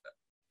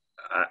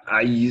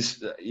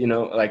use, you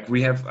know, like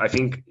we have, I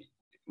think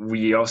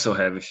we also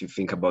have, if you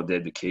think about the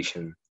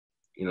education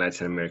in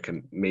Latin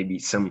America, maybe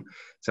some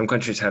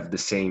countries have the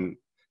same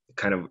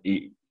kind of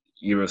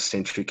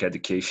Eurocentric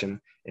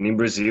education, and in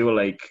Brazil,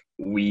 like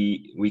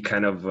we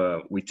kind of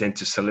we tend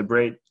to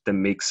celebrate the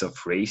mix of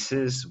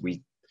races.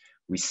 We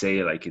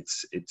say like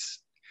it's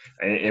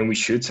and we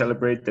should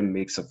celebrate the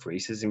mix of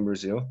races in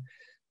Brazil,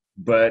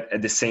 but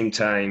at the same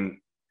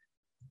time,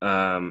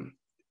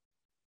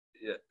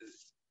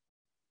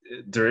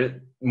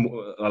 there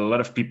a lot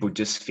of people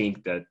just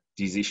think that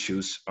these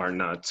issues are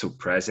not so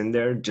present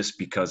there just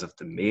because of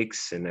the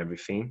mix and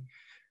everything.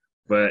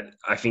 But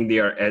I think they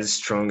are as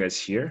strong as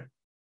here.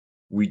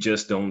 We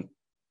just don't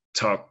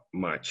talk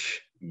much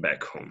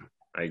back home,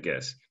 I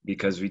guess,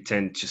 because we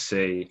tend to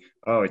say,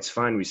 oh, it's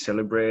fine, we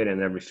celebrate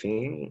and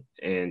everything.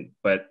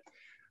 But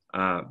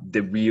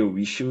the real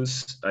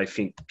issues, I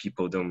think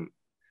people don't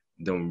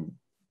don't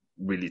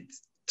really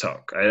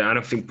talk. I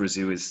don't think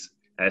Brazil is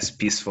as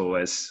peaceful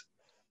as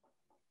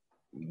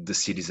the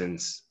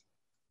citizens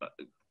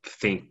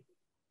think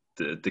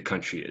the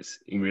country is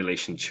in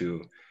relation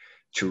to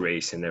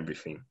race and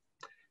everything.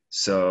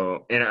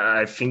 So, and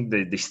I think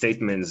the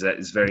statement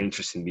is very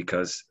interesting,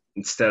 because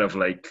instead of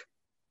like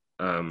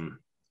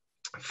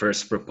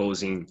first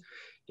proposing,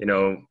 you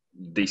know,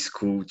 the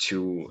school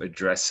to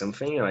address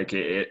something, like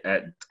it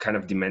kind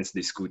of demands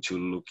the school to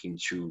look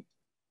into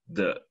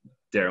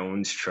their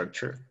own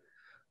structure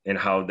and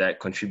how that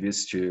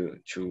contributes to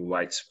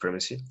white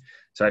supremacy.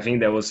 So I think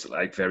that was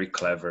like very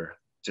clever,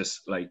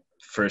 just like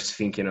first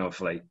thinking of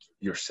like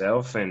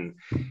yourself and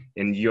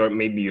your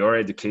maybe your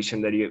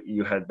education that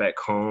you had back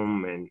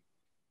home, and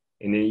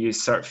then you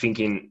start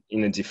thinking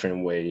in a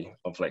different way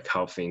of like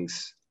how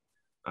things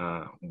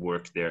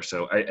work there.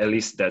 So at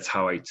least that's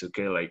how I took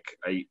it. Like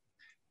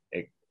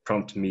it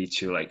prompted me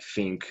to like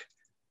think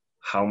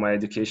how my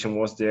education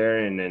was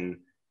there, and then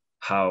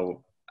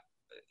how,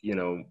 you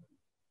know,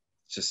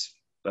 just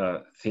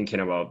thinking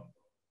about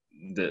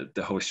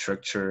the whole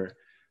structure,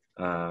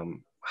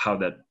 how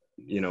that,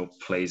 you know,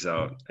 plays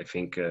out. I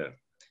think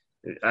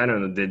I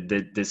don't know,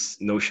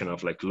 this notion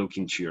of like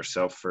looking to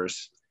yourself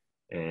first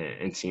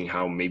and seeing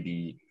how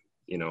maybe,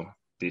 you know,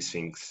 these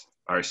things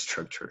are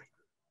structured.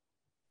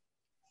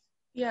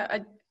 Yeah,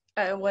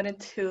 I wanted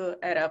to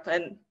add up,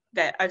 and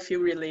that I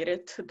feel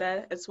related to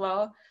that as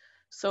well.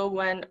 So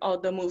when all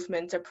the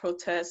movements and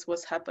protests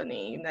was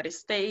happening in the United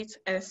States,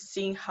 and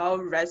seeing how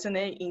it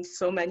resonate in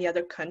so many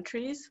other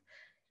countries,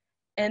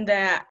 and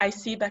that I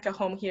see back at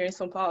home here in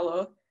São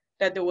Paulo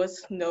that there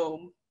was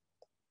no,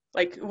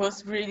 like, it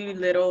was really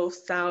little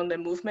sound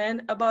and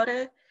movement about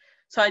it.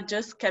 So it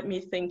just kept me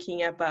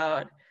thinking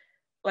about,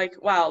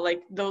 like, wow,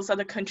 like those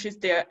other countries,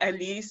 they're at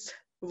least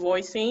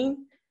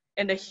voicing,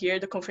 and here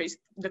the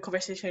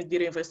conversation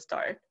didn't even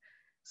start.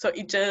 So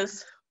it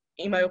just,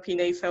 in my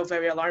opinion, it felt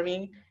very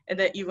alarming. And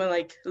that even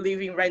like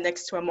living right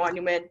next to a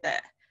monument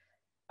that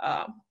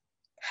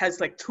has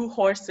like 2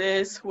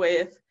 horses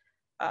with,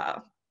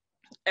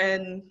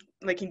 and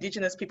like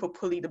indigenous people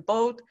pulling the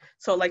boat.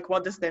 So like,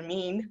 what does that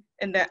mean?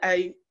 And that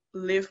I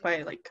lived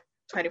my like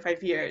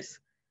 25 years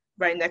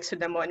right next to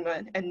the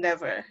monument and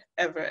never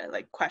ever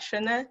like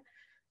question it.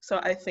 So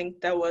I think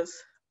that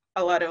was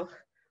a lot of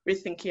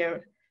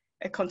rethinking.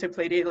 I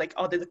contemplated like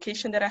all the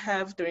education that I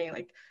have during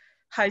like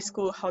high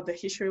school, how the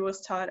history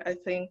was taught. I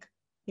think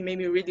it made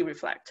me really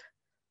reflect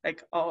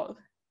like all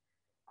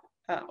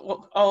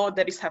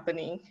that is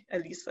happening,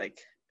 at least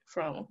like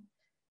from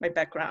my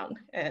background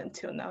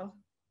until now.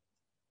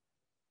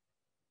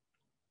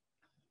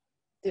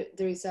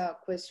 There is a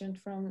question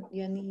from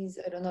Yanis.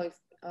 I don't know if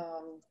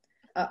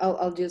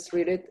I'll just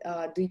read it.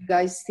 Do you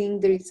guys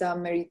think there is a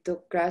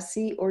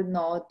meritocracy or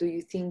not? Do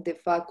you think the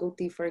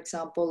faculty, for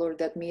example, or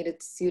the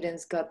admitted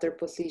students got their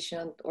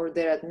position or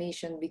their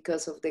admission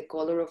because of the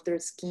color of their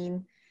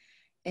skin?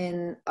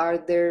 And are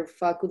there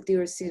faculty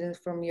or students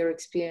from your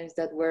experience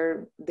that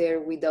were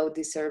there without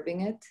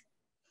deserving it?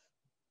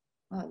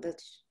 Oh,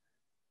 that's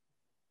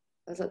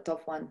a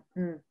tough one.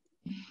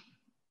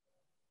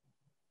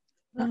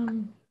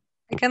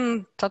 I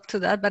can talk to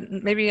that, but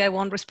maybe I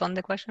won't respond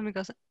the question,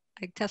 because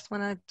I just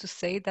wanted to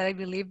say that I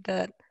believe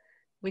that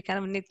we kind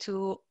of need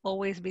to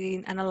always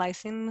be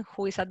analyzing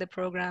who is at the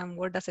program,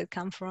 where does it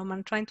come from,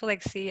 and trying to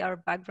like see our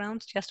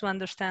backgrounds just to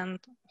understand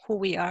who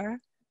we are.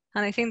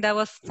 And I think that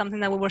was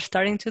something that we were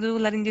starting to do,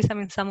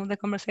 LatinGSAPP, in some of the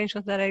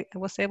conversations that I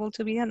was able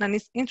to be in. And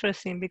it's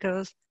interesting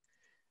because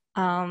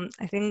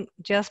I think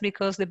just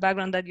because the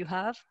background that you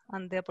have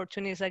and the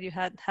opportunities that you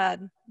had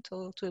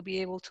to be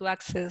able to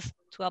access,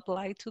 to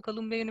apply to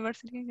Columbia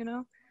University, you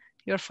know,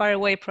 you're far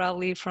away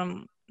probably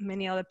from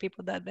many other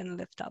people that have been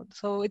left out.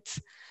 So it's,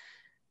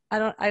 I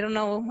don't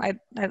know,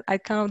 I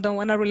kind of don't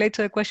want to relate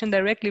to the question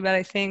directly, but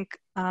I think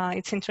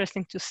it's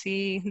interesting to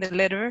see the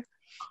letter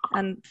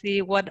and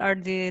see what are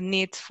the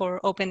needs for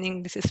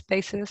opening these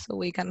spaces so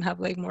we can have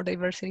like more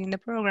diversity in the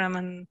program,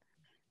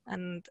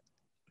 and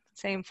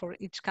same for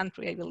each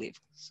country, I believe.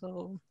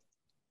 So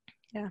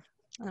yeah,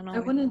 I don't know.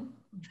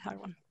 It's a hard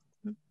one.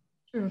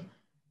 Sure.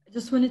 I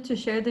just wanted to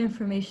share the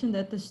information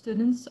that the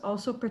students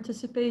also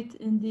participate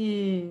in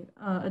the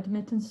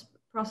admittance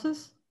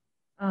process.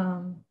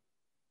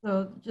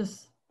 So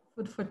just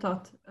food for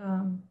thought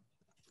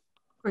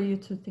for you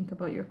to think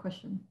about your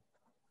question.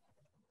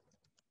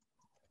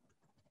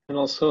 And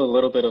also a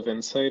little bit of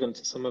insight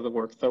into some of the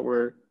work that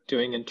we're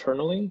doing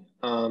internally.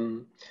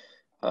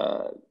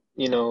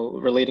 You know,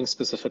 relating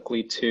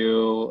specifically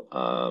to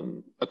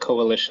a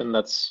coalition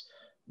that's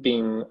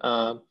being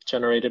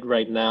generated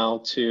right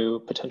now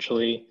to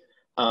potentially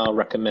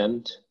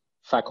recommend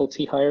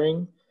faculty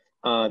hiring.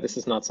 This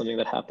is not something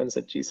that happens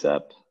at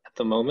GSAPP at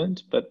the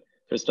moment, but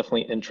there's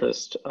definitely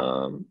interest,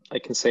 I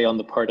can say, on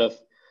the part of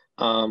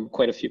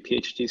quite a few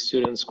PhD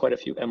students, quite a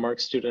few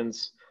M.Arch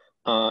students,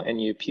 and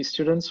UP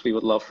students. We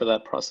would love for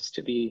that process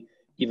to be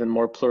even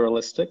more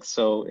pluralistic.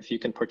 So if you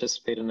can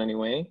participate in any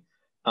way,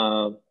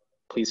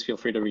 please feel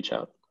free to reach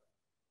out.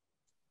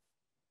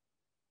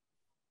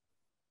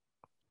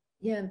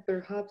 Yeah, and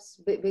perhaps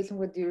based on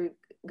what you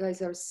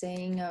guys are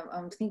saying,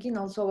 I'm thinking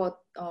also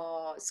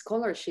about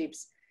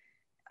scholarships.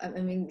 I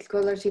mean,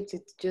 scholarships,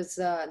 it's just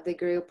the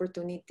great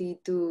opportunity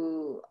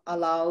to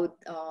allow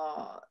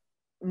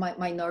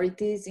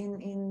minorities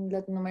in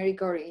Latin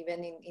America or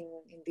even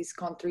in this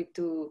country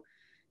to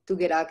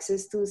get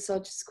access to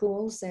such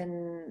schools.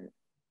 And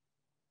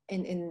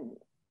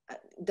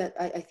that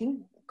I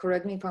think,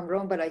 correct me if I'm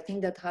wrong, but I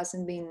think that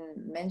hasn't been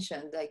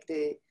mentioned, like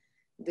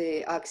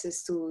the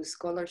access to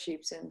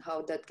scholarships and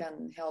how that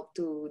can help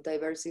to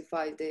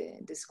diversify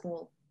the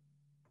school.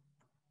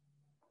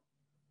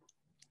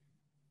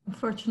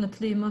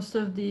 Unfortunately, most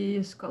of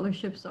the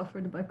scholarships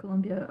offered by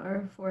Colombia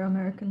are for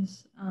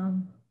Americans.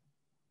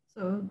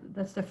 So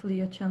that's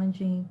definitely a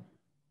challenging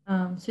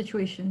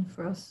situation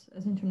for us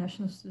as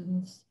international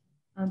students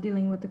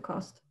dealing with the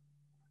cost.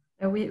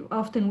 We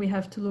often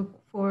have to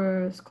look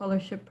for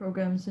scholarship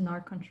programs in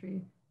our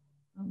country.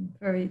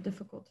 Very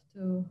difficult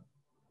to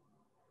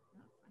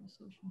find a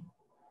solution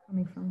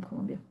coming from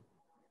Colombia.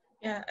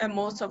 Yeah, and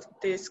most of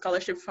the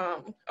scholarship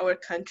from our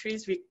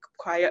countries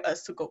require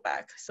us to go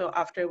back. So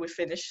after we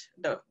finish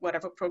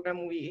whatever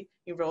program we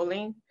enroll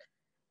in,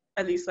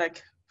 at least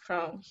like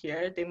from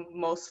here,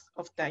 most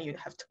of them you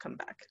have to come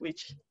back,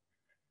 which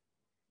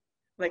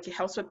like it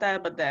helps with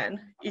that, but then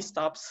it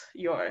stops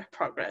your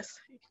progress,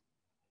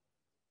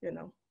 you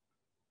know.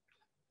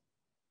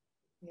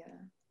 Yeah.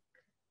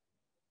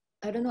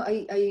 I don't know.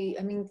 I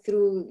mean,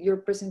 through your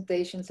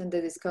presentations and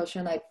the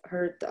discussion, I've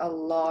heard a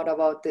lot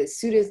about the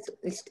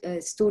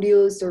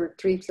studios or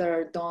trips that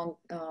are done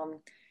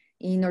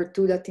in or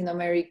to Latin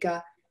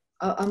America.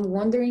 I'm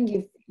wondering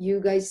if you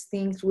guys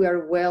think we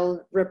are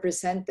well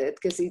represented,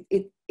 because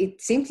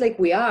it seems like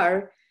we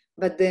are,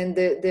 but then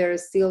we're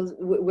still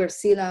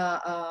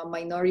a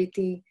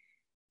minority,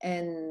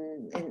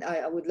 and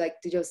I would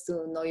like to just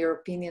to know your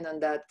opinion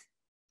on that.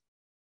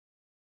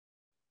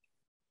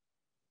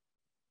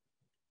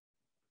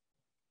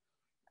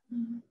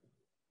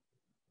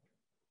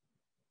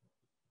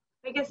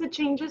 I guess it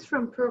changes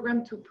from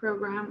program to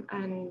program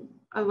and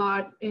a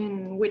lot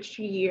in which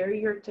year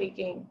you're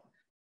taking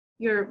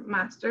your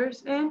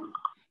master's in.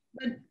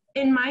 But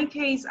in my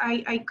case,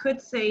 I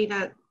could say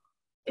that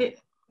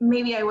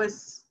maybe I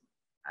was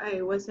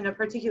in a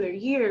particular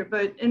year,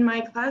 but in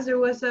my class there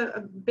was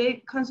a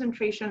big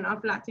concentration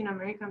of Latin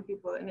American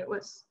people, and it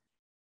was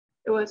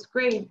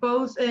great,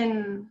 both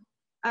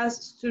as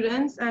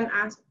students and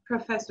as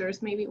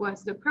professors. Maybe it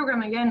was the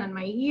program again and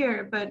my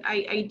year, but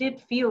I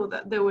did feel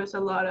that there was a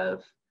lot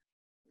of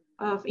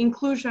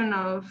inclusion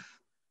of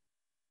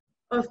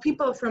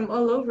people from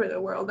all over the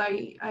world.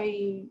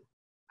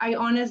 I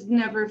honestly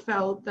never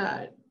felt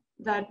that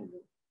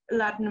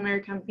Latin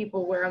American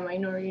people were a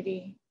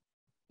minority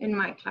in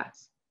my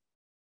class.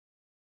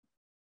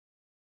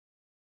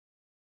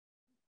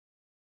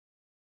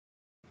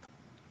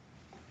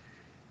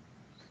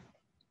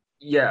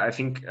 Yeah, I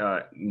think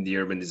in the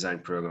urban design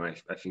program,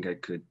 I think I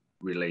could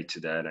relate to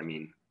that. I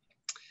mean,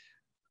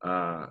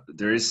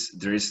 there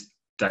is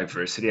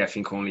diversity. I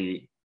think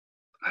only,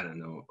 I don't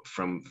know,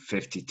 from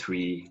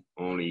 53,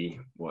 only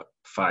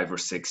 5 or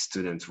 6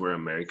 students were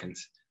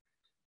Americans.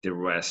 The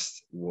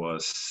rest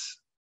was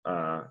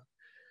a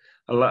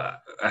lot.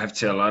 I have to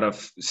say, a lot of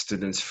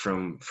students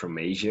from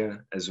Asia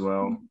as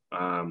well.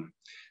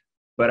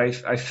 But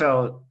I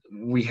felt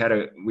we had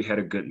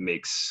a good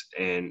mix,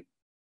 and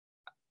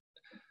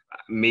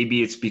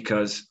maybe it's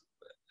because,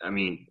 I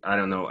mean, I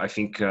don't know. I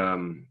think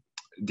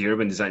the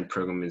urban design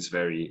program is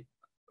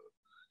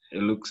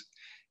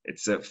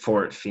it's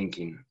forward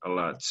thinking a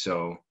lot.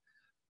 So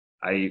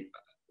I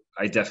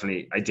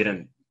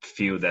didn't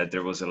feel that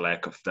there was a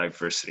lack of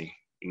diversity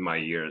in my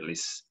year, at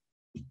least.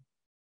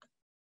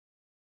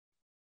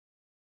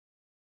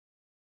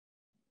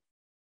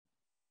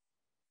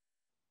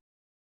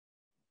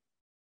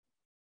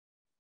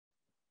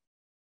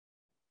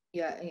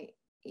 Yeah,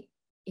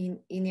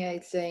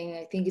 Ines is saying,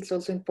 I think it's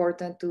also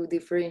important to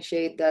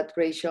differentiate that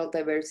racial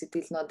diversity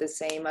is not the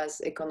same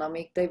as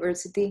economic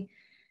diversity,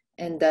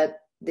 and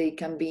that they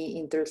can be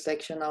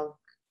intersectional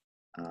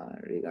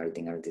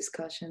regarding our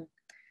discussion.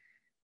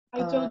 I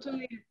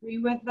totally agree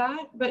with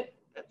that. But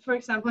for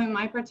example, in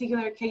my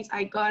particular case,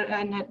 I got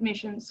an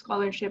admission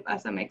scholarship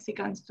as a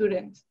Mexican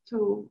student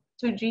to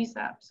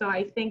GSAPP. So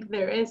I think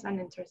there is an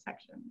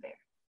intersection there.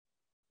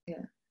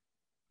 Yeah.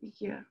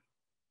 Yeah.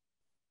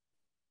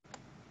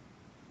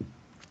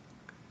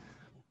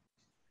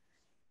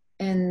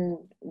 And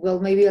well,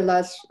 maybe a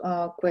last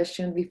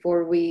question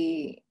before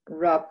we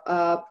wrap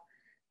up.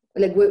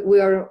 Like we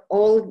are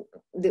all,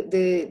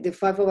 the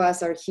 5 of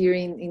us are here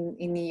in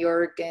New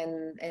York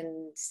and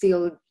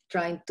still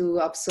trying to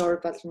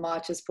absorb as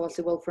much as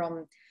possible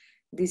from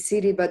this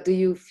city. But do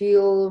you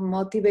feel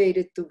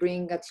motivated to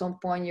bring at some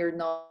point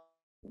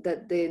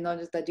the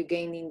knowledge that you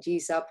gain in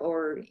GSAPP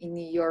or in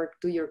New York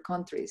to your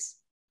countries?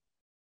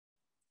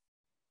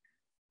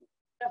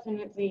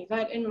 Definitely.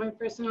 That in my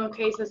personal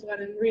case is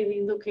what I'm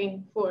really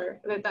looking for.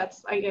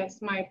 That's, I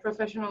guess, my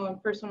professional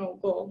and personal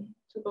goal,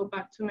 to go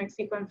back to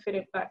Mexico and fit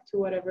it back to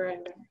whatever I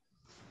learned.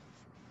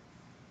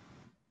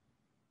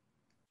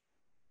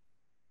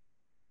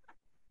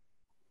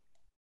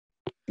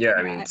 Yeah,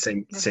 I mean,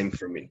 same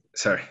for me.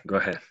 Sorry, go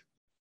ahead.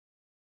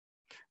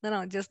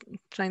 No, just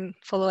trying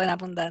following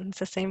up on that. It's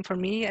the same for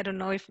me. I don't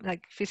know if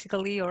like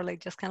physically or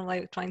like just kind of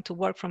like trying to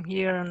work from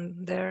here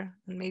and there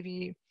and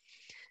maybe.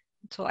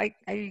 So I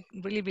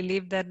really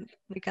believe that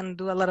we can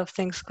do a lot of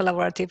things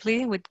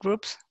collaboratively with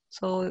groups.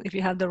 So if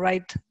you have the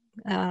right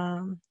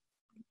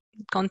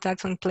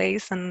contacts in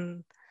place,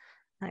 and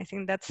I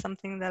think that's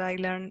something that I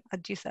learned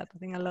at GSAPP. I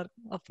think a lot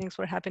of things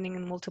were happening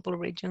in multiple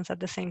regions at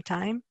the same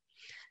time.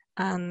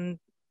 And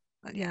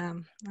yeah,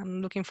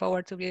 I'm looking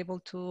forward to be able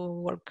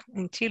to work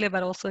in Chile,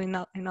 but also in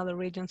other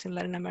regions in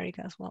Latin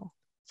America as well.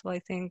 So I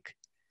think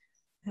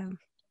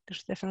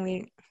there's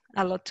definitely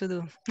a lot to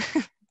do.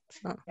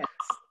 So, yes.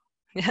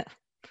 Yeah.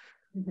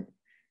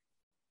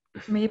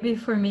 Maybe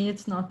for me,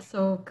 it's not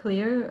so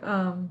clear.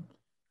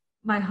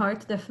 My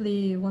heart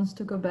definitely wants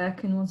to go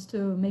back and wants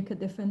to make a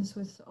difference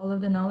with all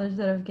of the knowledge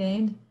that I've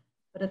gained.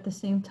 But at the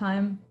same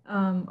time,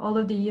 all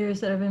of the years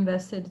that I've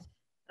invested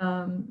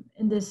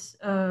in this,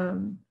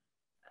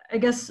 I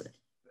guess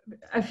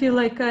I feel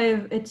like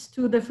it's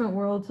two different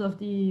worlds of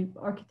the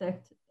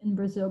architect in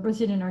Brazil,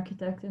 Brazilian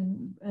architect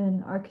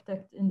and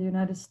architect in the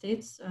United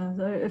States.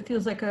 So it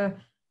feels like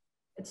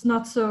it's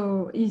not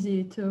so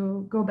easy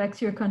to go back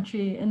to your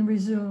country and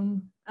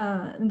resume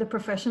in the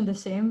profession the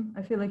same.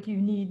 I feel like you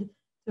need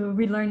to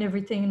relearn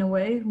everything in a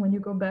way when you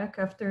go back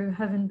after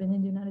having been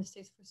in the United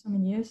States for so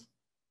many years.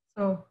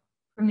 So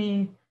for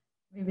me,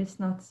 maybe it's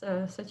not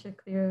such a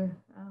clear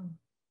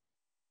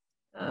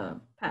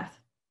path,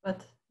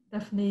 but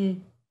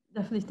definitely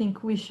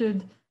think we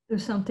should do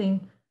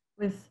something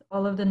with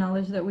all of the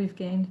knowledge that we've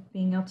gained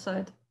being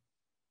outside.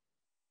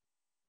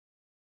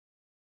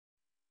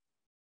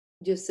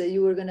 Just say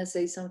you were gonna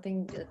say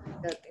something that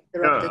No,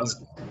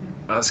 interrupted.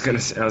 I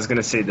was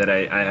gonna say that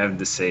I have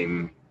the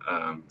same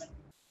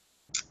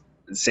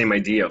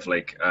idea of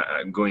like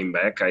going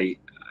back. I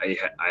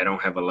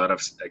don't have a lot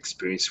of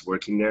experience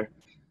working there.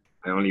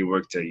 I only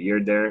worked a year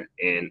there,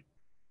 and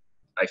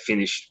I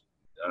finished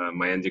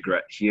my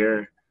undergrad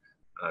here,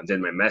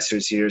 did my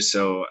master's here.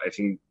 So I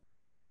think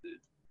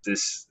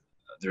there's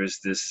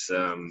this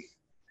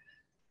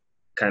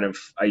kind of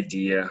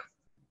idea.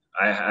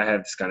 I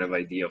have this kind of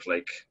idea of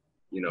like,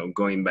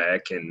 going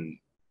back and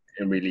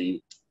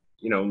really,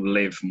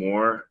 live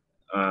more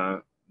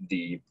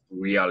the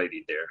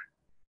reality there.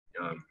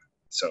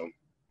 So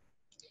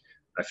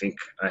I think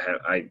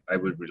I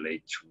would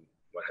relate to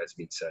what has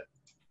been said.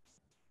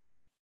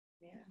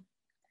 Yeah.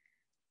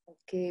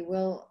 Okay,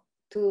 well,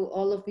 to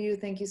all of you,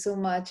 thank you so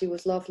much. It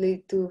was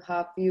lovely to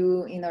have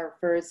you in our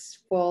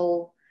first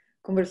fall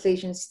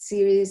conversation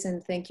series,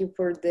 and thank you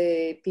for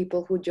the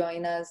people who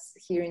join us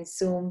here in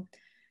Zoom.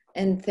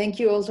 And thank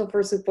you also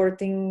for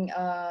supporting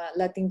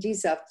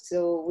LatinGSAPP.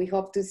 So we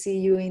hope to see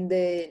you in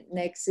the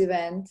next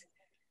event.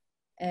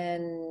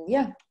 And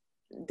yeah,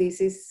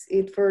 this is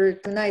it for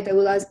tonight. I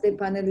will ask the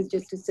panelists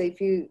just to say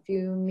a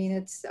few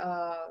minutes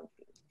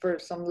for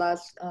some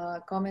last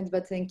comments,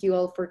 but thank you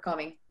all for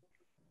coming.